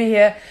 I'm all happy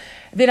here.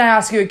 Then I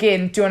ask you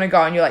again, do you want to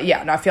go? And you're like,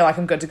 yeah, no, I feel like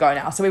I'm good to go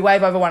now. So we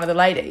wave over one of the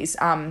ladies,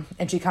 and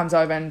she comes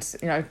over and,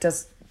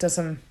 does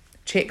some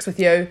checks with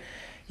you.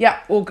 Yeah,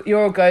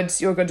 you're all good.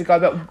 You're good to go.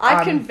 But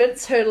I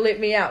convinced her to let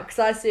me out because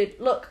I said,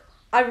 look,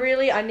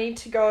 I need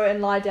to go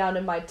and lie down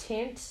in my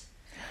tent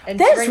and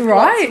drink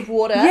lots of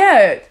water.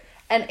 Yeah.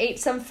 And eat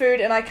some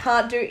food, and I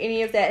can't do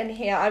any of that in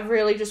here. I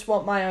really just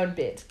want my own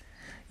bed.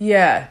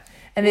 Yeah.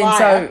 And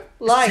then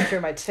lying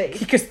through my teeth.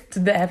 Because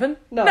did that happen?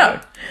 No.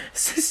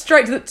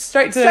 Straight to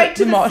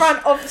the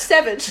front of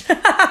Savage.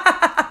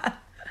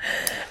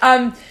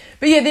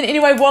 But yeah, then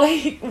anyway,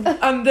 Wally,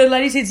 the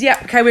lady says, yeah,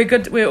 okay,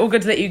 we're all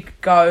good to let you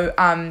go.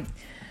 I'm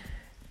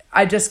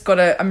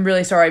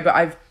really sorry, but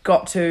I've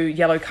got to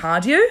yellow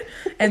card you.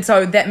 And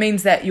so that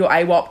means that your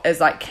AWOP is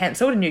like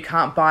cancelled and you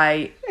can't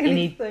buy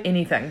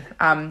anything.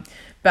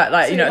 But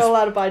like, so you're not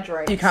allowed to buy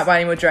drinks. You can't buy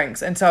any more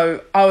drinks. And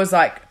so I was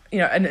like,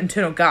 an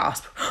internal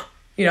gasp,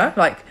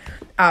 like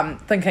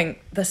thinking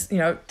this,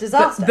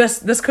 disaster.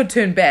 This could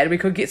turn bad. We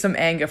could get some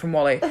anger from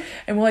Wally.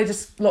 And Wally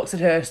just looks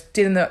at her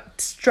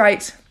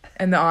straight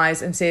in the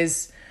eyes and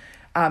says,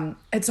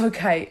 it's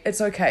okay.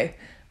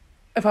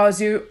 If I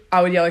was you,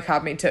 I would yellow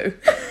card me too.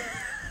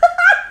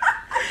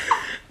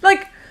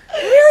 Like,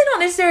 really not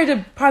necessary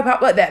to pipe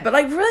up like that, but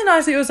like really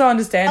nice that you were so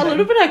understanding. A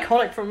little bit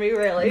iconic from me,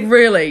 really.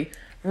 Really,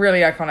 really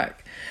iconic.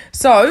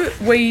 So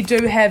we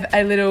do have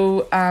a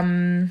little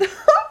I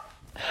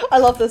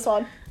love this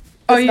one.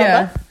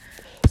 Number.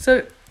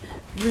 So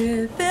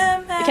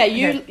rhythm. Okay,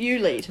 you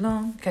lead.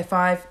 Okay,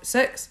 5,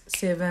 6,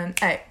 7,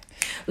 8.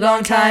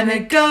 Long time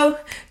ago,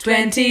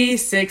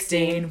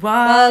 2016,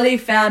 Wally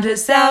found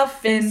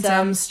herself in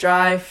some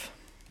strife.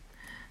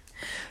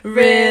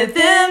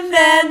 Rhythm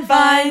and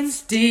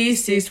vines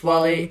deceased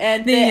Wally,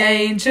 and the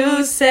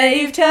angels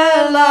saved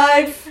her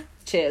life.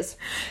 Cheers.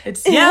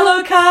 It's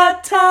yellow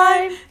card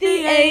time,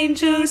 the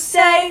angels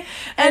say,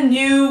 and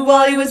knew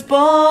Wally was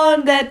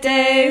born that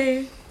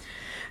day.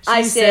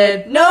 I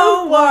said,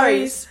 no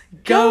worries,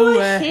 go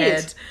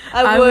ahead.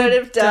 I would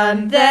have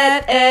done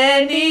that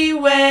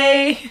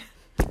anyway.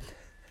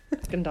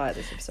 It's gonna die at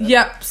this episode.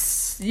 Yep.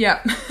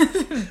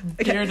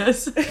 There it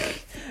is.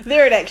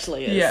 There it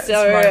actually is. Yeah, it's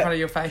right in front of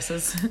your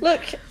faces.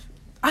 Look,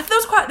 I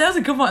thought that was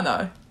a good one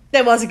though.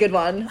 That was a good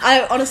one.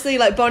 I honestly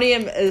like Bonnie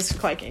M is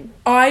quaking.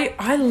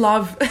 I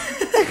love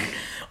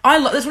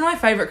that's one of my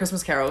favourite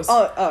Christmas carols.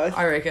 Oh.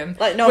 I reckon.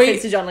 Like, no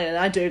offense to John Lennon,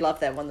 I do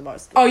love that one the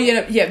most. Oh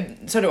yeah,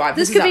 so do I.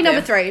 This could be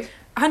number 3.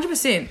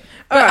 100%.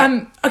 But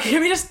okay,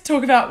 can we just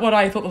talk about what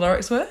I thought the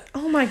lyrics were?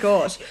 Oh my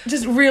gosh.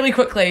 Just really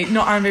quickly,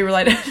 not R&B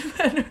related.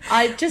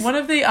 One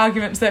of the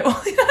arguments that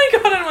Wally and I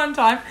got in one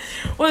time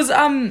was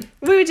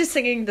we were just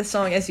singing the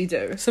song as you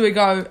do. So we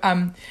go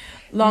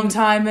long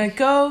time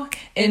ago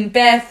in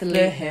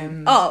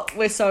Bethlehem. Oh,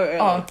 we're so early.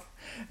 Oh.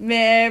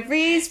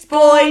 Mary's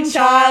born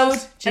child.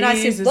 Jesus and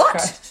I said, what?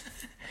 Christ.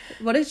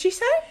 What did she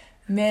say?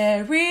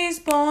 Mary's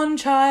born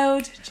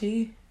child.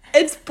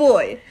 It's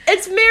boy.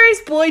 It's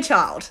Mary's boy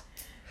child.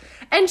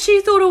 And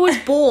she thought it was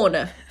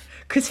born.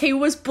 Because he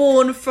was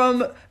born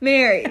from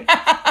Mary.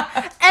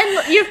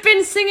 And you've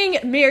been singing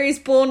Mary's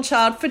born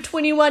child for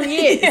 21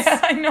 years. Yeah,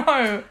 I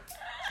know.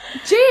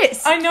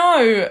 Jess. I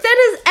know. That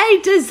is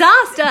a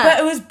disaster. But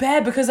it was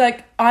bad because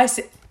like I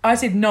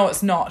said no,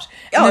 it's not.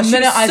 And the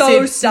minute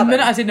stubborn. The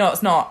minute I said no,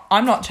 it's not,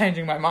 I'm not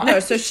changing my mind.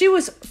 No, so she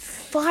was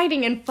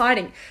fighting.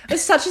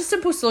 It's such a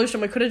simple solution.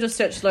 We could have just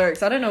searched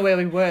lyrics. I don't know where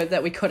we were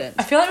that we couldn't.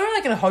 I feel like we were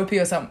like in a Hopi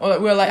or something. Or like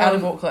we were like out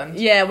of Auckland.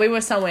 Yeah, we were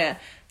somewhere.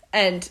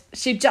 And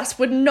she just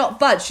would not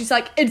budge. She's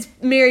like, it's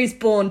Mary's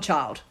born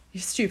child. You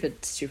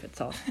stupid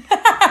song.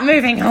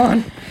 Moving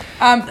on.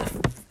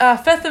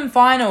 Fifth and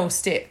final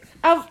step.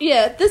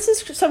 Yeah, this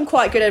is some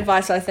quite good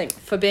advice, I think,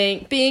 for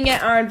being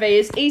at R&B.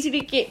 It's easy to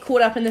get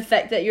caught up in the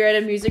fact that you're at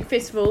a music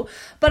festival,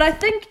 but I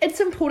think it's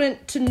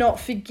important to not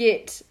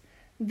forget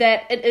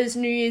that it is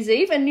New Year's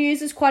Eve, and New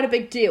Year's is quite a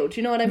big deal. Do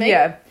you know what I mean?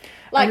 Yeah,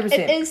 100%. Like,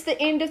 it is the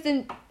end of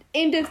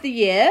the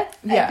year.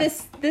 Yeah.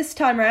 This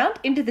time around,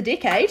 end of the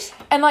decade.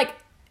 And like,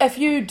 if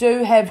you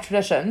do have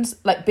traditions,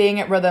 like being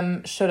at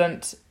rhythm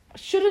shouldn't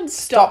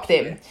stop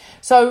them. you.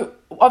 So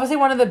obviously,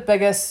 one of the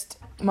biggest,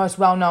 most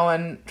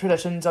well-known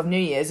traditions of New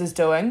Year's is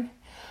doing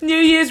New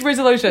Year's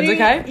resolutions.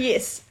 Okay.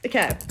 Yes.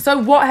 Okay. So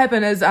what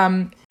happened is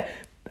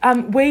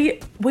we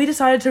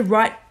decided to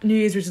write New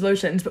Year's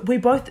resolutions, but we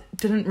both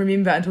didn't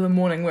remember until the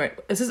morning.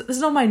 This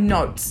is on my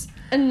notes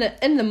in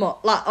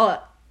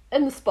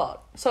the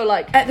spot. So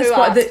like at the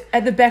spot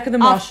at the back of the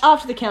mosh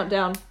after the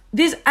countdown.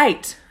 There's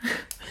 8.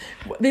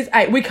 There's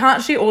 8. We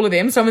can't share all of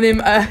them. Some of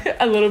them are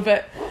a little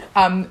bit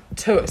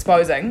too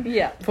exposing.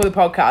 Yeah. For the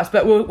podcast,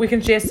 but we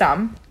can share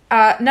some.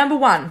 Number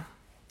 1,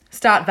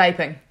 start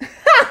vaping.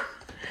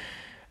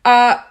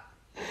 I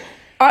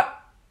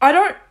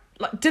don't.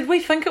 Like, did we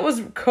think it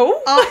was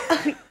cool?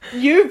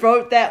 You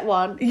wrote that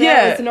one.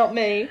 That was not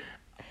me.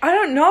 I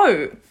don't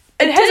know.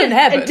 It hasn't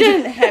happened. It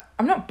didn't happen.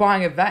 I'm not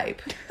buying a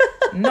vape.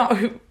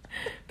 No.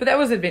 But that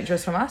was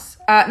adventurous from us.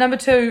 Number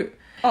 2.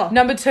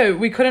 Number 2,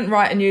 we couldn't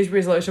write a New Year's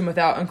resolution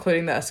without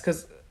including this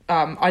because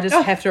I just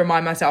have to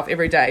remind myself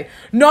every day.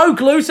 No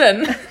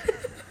gluten.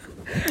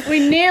 We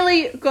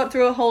nearly got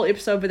through a whole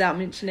episode without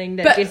mentioning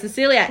that Jess is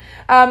celiac.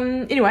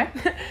 Anyway,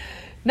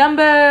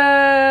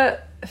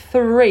 number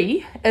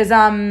 3 is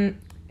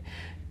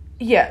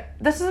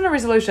this isn't a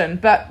resolution,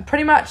 but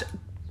pretty much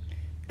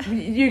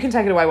you can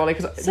take it away, Wally,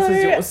 because this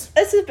is yours.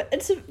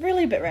 It's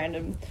really a bit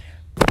random.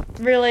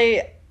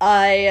 Really,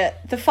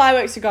 the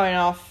fireworks are going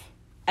off,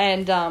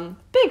 and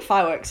big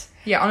fireworks.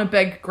 Yeah, on a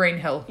big green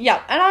hill.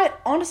 Yeah, and I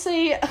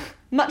honestly,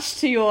 much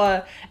to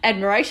your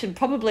admiration,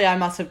 probably I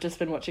must have just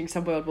been watching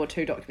some World War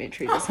II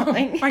documentaries or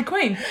something. My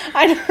queen.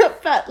 I know,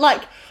 but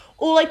like,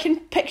 all I can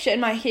picture in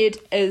my head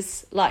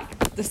is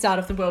like the start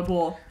of the World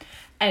War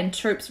and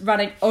troops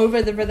running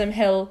over the rhythm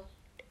hill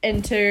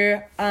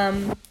into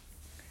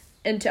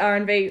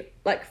R&B,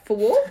 like, for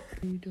war.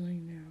 What are you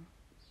doing now?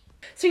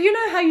 So you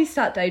know how you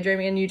start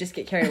daydreaming and you just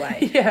get carried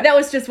away? Yeah. That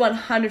was just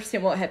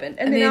 100% what happened.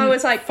 And then I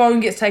was like... phone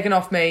gets taken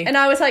off me. And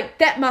I was like,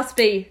 that must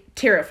be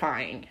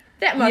terrifying.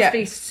 That must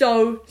be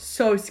so,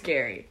 so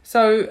scary.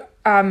 So,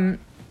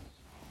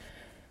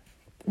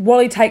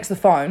 Wally takes the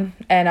phone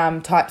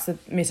and types the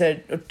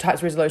message, or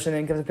types resolution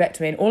and gives it back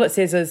to me. And all it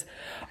says is,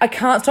 I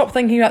can't stop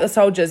thinking about the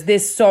soldiers. They're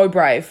so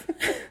brave.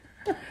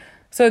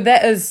 So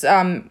that is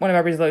one of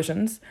our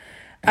resolutions.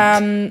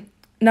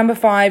 Number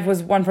 5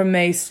 was one from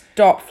me,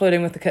 stop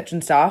flirting with the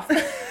kitchen staff.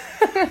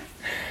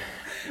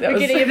 We're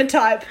getting even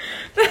type.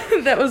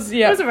 That was,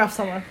 yeah. It was a rough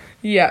summer.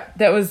 Yeah,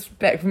 that was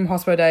back from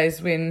hospo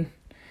days when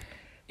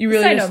you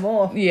really... Say no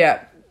more.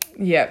 Yeah,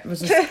 it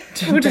was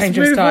just We'll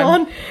dangerous just move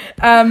time.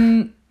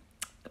 on.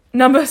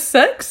 Number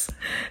 6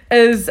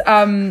 is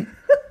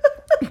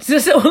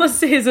just all it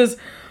says is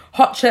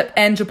hot chip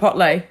and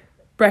chipotle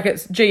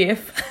brackets GF.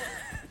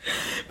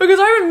 Because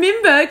I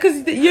remember,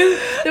 because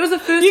that was the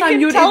first time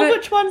you would tell ever...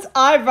 which ones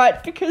I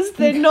write because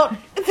they're not,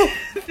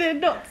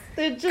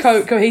 they're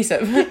just...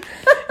 cohesive.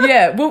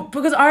 Yeah, well,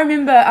 because I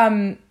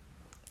remember,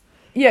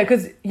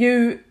 because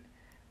you,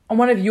 on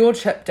one of your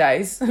chip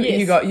days, Yes.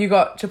 you got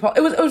chipotle.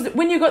 It was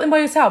when you got them by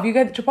yourself, you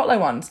had the chipotle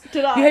ones.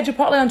 Did I? You had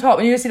chipotle on top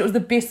and you said it was the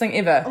best thing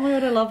ever. Oh my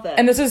God, I love that.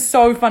 And this is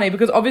so funny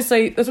because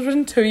obviously this was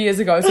written 2 years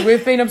ago, so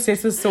we've been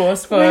obsessed with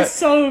sauce for We're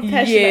so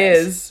passionate.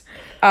 years.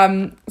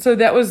 So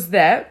that was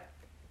that.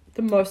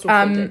 The most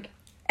authentic.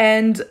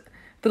 And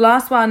the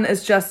last one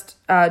is just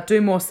do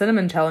more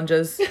cinnamon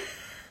challenges.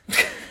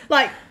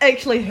 Like,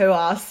 actually, who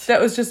asked? That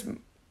was just...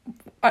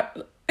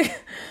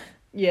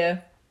 Yeah.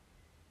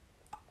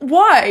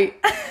 Why?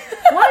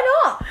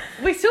 Why not?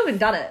 We still haven't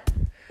done it.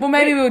 Well,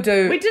 maybe we'll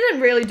do... We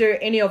didn't really do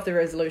any of the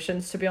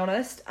resolutions, to be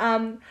honest.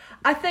 I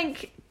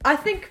think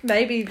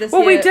maybe this year...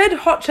 Well, we did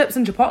hot chips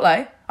and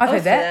chipotle. I've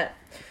had that.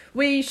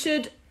 We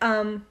should...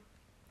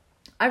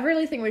 I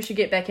really think we should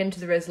get back into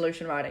the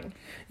resolution writing.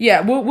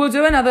 Yeah, we'll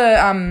do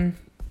another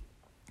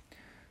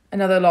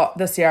lot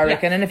this year, I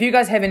reckon. And if you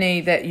guys have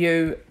any that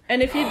you...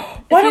 And if you...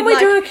 Why don't we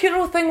do a cute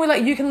little thing where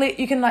like you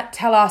can like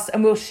tell us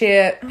and we'll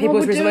share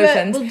people's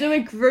resolutions. We'll do a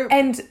group.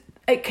 And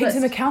it keeps list.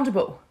 them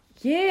accountable.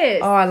 Yes.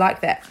 Oh, I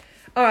like that.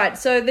 All right,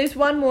 so there's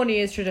one more New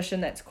Year's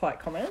tradition that's quite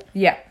common.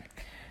 Yeah.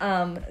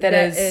 That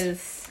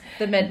is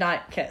the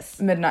midnight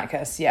kiss. Midnight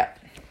kiss, yeah.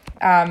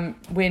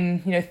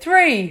 When,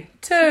 3,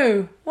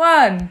 2,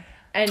 1...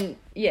 And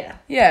yeah,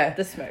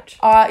 the smooch.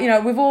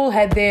 We've all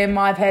had them.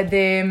 I've had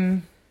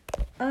them.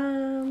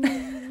 How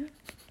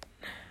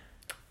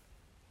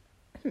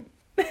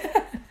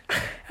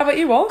about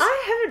you, Walsh?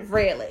 I haven't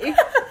really.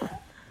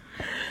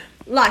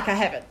 Like I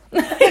haven't.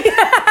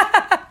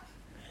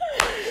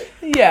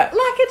 Yeah.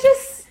 Like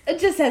it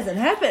just hasn't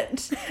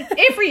happened.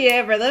 Every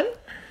year, rhythm,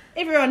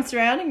 everyone's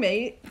surrounding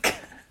me.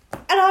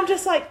 And I'm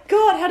just like,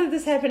 God, how did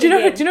this happen Do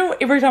again? you know,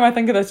 every time I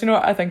think of this, do you know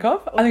what I think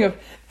of? I think of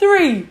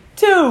 3,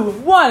 2,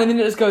 1, and then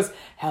it just goes,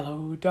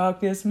 hello,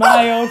 darkness,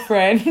 my old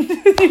friend.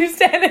 You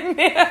standing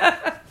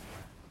there.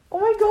 Oh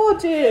my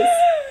God, Jess.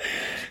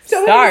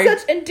 So Sorry. many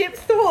such in-depth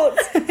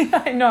thoughts.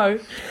 I know.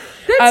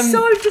 That's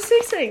so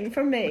distressing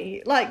from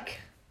me. Like...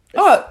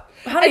 Oh,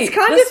 honey, it's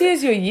kind this of,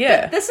 year's your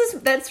year.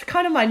 That's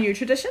kind of my new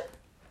tradition,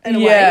 in a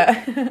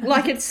way.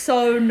 Like, it's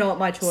so not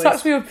my choice.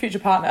 Sucks for your future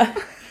partner.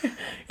 You're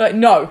like,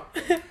 no.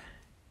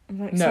 I'm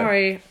like, No.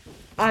 sorry,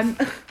 I'm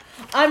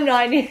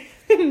 9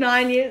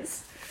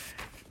 years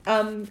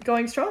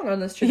going strong on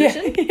this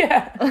tradition.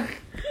 Yeah.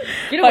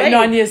 Get away. Like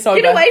 9 years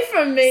sober. Get away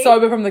from me.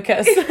 Sober from the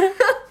kiss.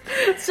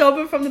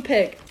 Sober from the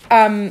pig.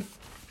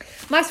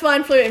 My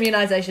swine flu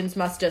immunisations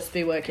must just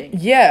be working.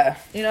 Yeah.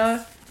 You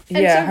know? And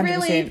Yeah, so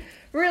 100%.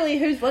 really,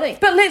 who's winning?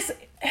 But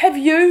have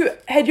you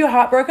had your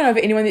heart broken over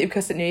anyone that you've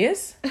kissed at New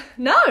Year's?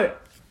 No.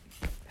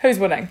 Who's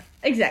winning?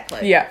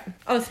 Exactly. Yeah.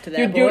 I was to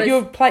that, boys.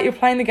 You're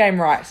playing the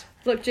game right.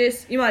 Look,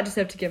 Jess, you might just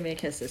have to give me a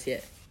kiss this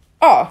year.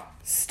 Oh,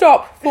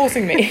 stop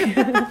forcing me.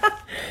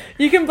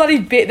 You can bloody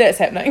bet that's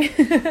happening.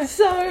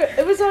 So,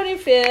 it was only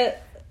fair...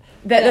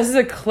 This is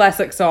a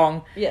classic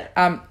song.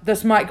 Yeah.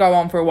 This might go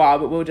on for a while,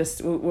 but we'll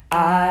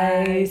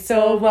I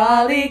saw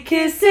Wally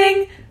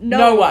kissing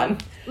no one.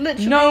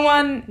 Literally. No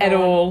one at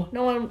all.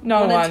 No one No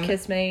wanted one. to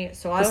kiss me,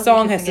 so I The wasn't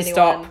song has kissing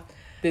to anyone. stop.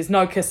 There's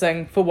no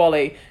kissing for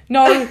Wally.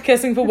 No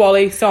kissing for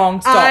Wally.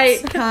 Song stops. I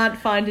can't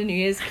find a New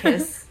Year's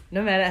kiss,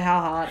 no matter how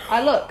hard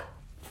I look.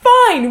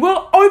 Fine,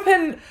 we'll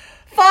open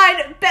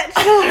Fine,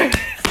 bachelor.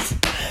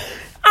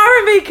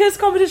 R&B kiss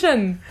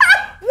competition.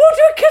 We'll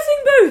do a kissing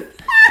booth.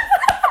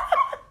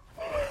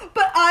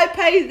 But I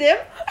pay them.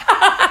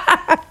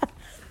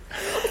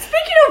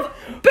 Speaking of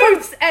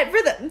booths at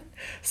Rhythm,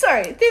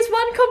 sorry, there's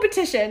one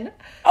competition.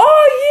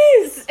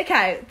 Oh, yes.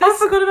 Okay. I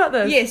forgot about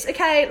this. Yes,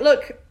 okay,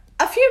 look,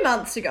 a few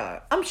months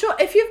ago, I'm sure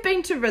if you've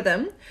been to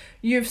Rhythm,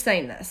 you've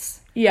seen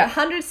this. Yeah.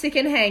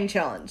 100-second hang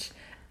challenge.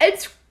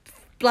 It's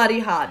bloody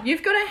hard.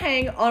 You've got to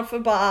hang off a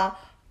bar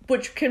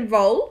which can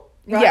roll.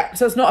 right? Yeah,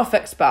 so it's not a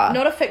fixed bar.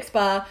 Not a fixed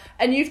bar,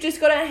 and you've just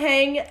got to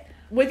hang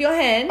with your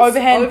hands,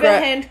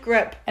 overhand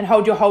grip, and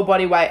hold your whole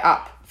body weight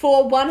up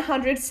for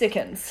 100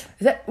 seconds.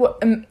 Is that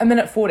what, a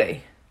minute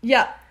 40?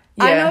 Yeah.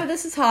 Yeah. I know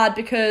this is hard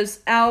because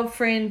our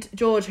friend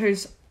George,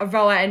 who's a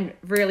rower and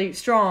really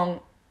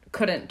strong,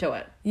 couldn't do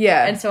it.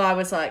 Yeah. And so I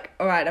was like,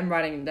 all right, I'm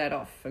writing that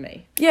off for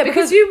me. Yeah,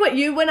 because you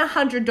win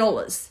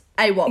 $100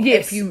 AWOP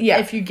Yes,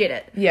 if you get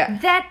it. Yeah.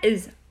 That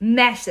is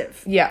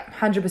massive. Yeah,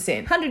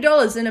 100%.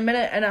 $100 in a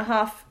minute and a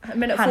half, a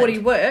minute 40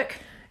 work.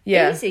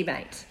 Yeah. Easy,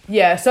 mate.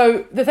 Yeah,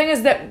 so the thing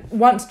is that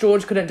once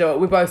George couldn't do it,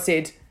 we both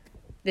said,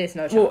 there's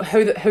no chance.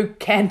 well, who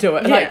can do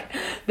it? Yeah. Like,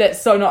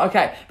 that's so not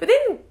okay. But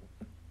then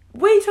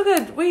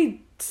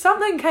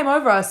something came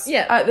over us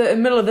at the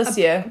middle of this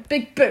year.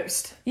 Big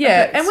boost.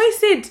 Yeah, and we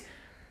said,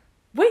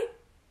 we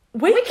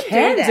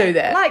can do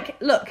that. Like,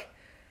 look,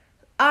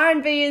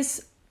 R&V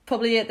is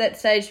probably at that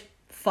stage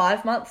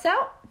 5 months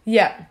out.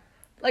 Yeah.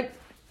 Like,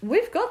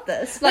 we've got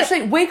this. Like,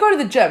 actually, we go to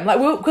the gym, like,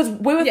 because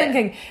we were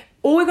thinking,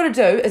 all we got to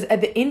do is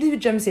at the end of the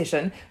gym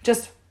session,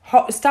 just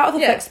start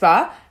with a fixed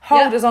bar,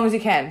 hold as long as you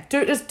can.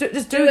 Just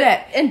do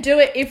that. And do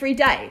it every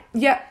day.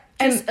 Yeah.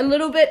 Just a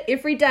little bit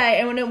every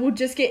day, and it will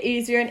just get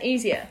easier and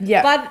easier.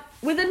 Yeah. But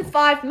within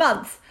 5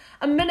 months,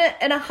 a minute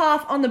and a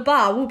half on the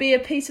bar will be a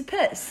piece of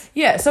piss.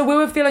 Yeah, so we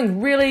were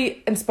feeling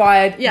really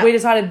inspired. Yeah. We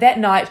decided that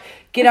night,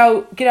 get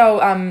our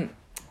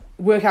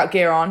workout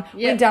gear on,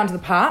 went down to the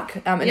park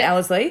in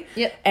Ellerslie,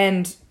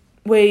 and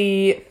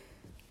we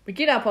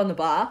get up on the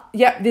bar.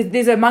 Yeah,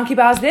 there's a monkey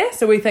bars there,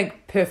 so we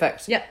think,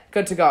 perfect. Yeah.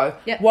 Good to go.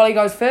 Yeah. Wally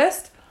goes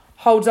first,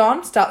 holds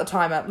on, start the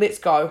timer. Let's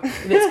go.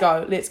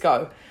 Let's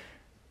go.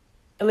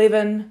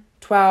 11,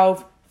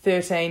 12,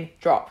 13,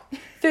 drop.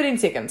 13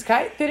 seconds,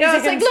 okay? 13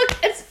 seconds. It's like, look,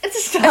 it's a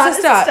start. It's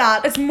a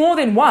start. It's more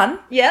than one.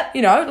 Yep.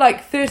 You know,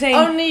 like 13.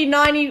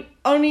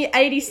 Only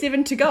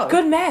 87 to go.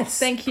 Good maths.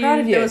 Thank you. Proud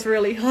of you. That was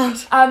really hard.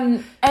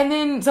 And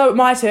then, so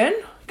my turn.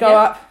 Go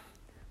up.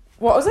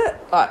 What was it?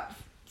 Like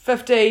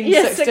 15,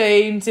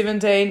 16,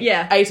 17,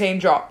 18,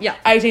 drop. Yeah.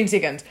 18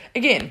 seconds.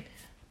 Again,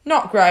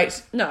 not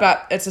great,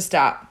 but it's a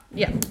start.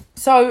 Yeah.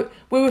 So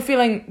we were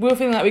feeling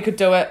like we could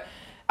do it.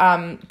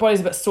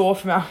 Body's a bit sore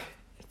from our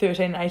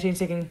 13 and 18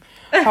 second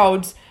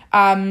holds.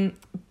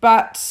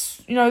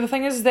 But, you know, the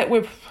thing is that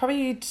we're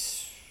probably...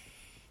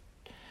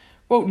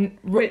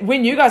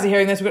 when you guys are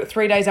hearing this, we've got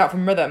 3 days out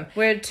from rhythm.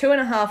 We're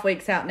 2.5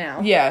 weeks out now.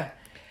 Yeah.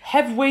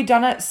 Have we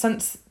done it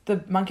since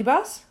the monkey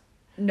bars?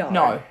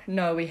 No.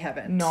 No, we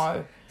haven't.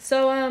 No.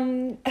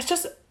 So, it's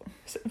just...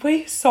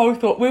 We so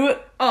thought... We were...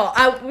 Oh,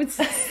 I was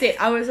set.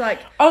 I was like...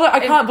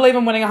 I can't believe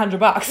I'm winning $100.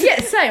 Yeah,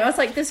 same. I was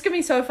like, this is going to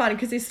be so fun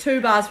because there's 2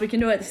 bars we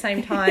can do it at the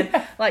same time.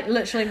 Like,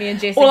 literally me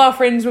and Jesse. All our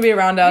friends will be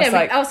around us.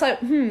 Yeah, I was like,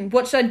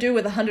 what should I do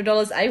with $100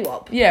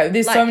 AWOP? Yeah,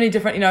 there's so many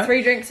different, you know...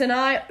 3 drinks a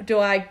night. Do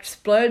I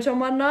splurge on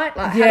one night?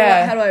 Like,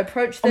 how do I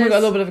approach this? Oh my God,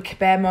 a little bit of a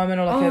kebab moment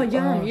or like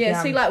yum. Yeah,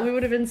 yum. see, like, we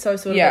would have been so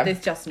sorted, but there's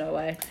just no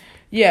way.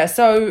 Yeah,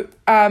 so,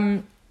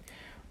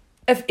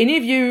 if any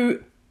of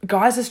you...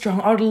 guys are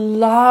strong. I would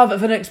love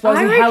if an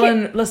Exposing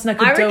Helen listener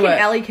could do it. I reckon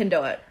Ellie can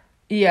do it.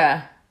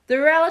 Yeah. The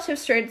relative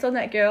strengths on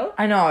that girl.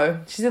 I know.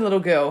 She's a little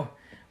girl.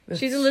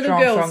 She's a little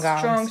girl.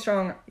 Strong.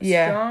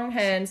 Strong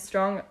hands,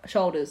 strong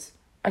shoulders.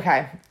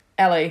 Okay.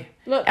 Ellie.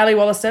 Look. Ellie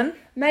Wollaston.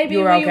 Maybe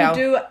we will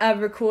do a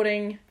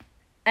recording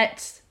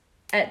at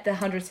the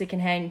 100-second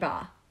hang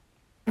bar.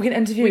 We can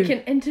interview. We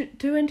can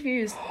do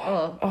interviews.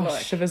 Oh,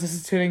 shivers. This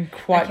is turning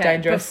quite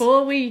dangerous.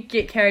 Before we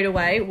get carried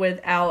away with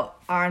our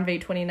R&V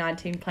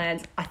 2019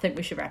 plans, I think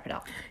we should wrap it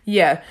up.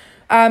 Yeah.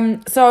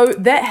 So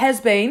that has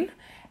been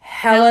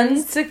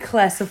Helen's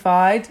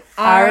Declassified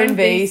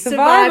R&V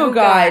Survival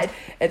Guide.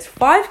 It's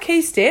 5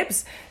 key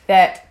steps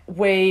that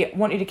we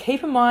want you to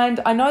keep in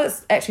mind. I know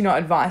it's actually not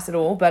advice at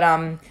all, but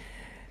a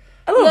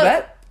little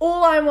bit.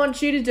 All I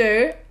want you to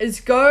do is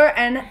go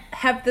and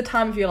have the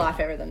time of your life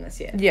over them this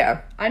year.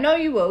 Yeah. I know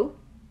you will.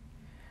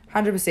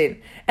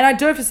 100%. And I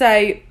do have to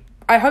say,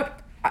 I hope...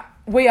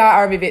 We are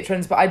R&V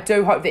veterans, but I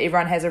do hope that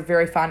everyone has a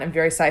very fun and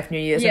very safe New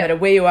Year's, no matter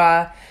where you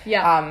are.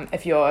 Yeah.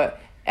 If you're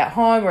at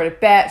home or at a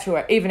batch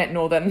or even at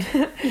Northern,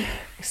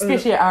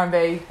 especially at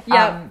R&V.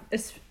 Yeah.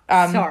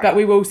 Sorry. But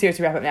we will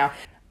seriously wrap up now.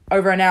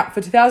 Over and out for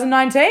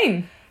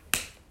 2019.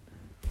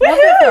 Love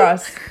it for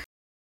us.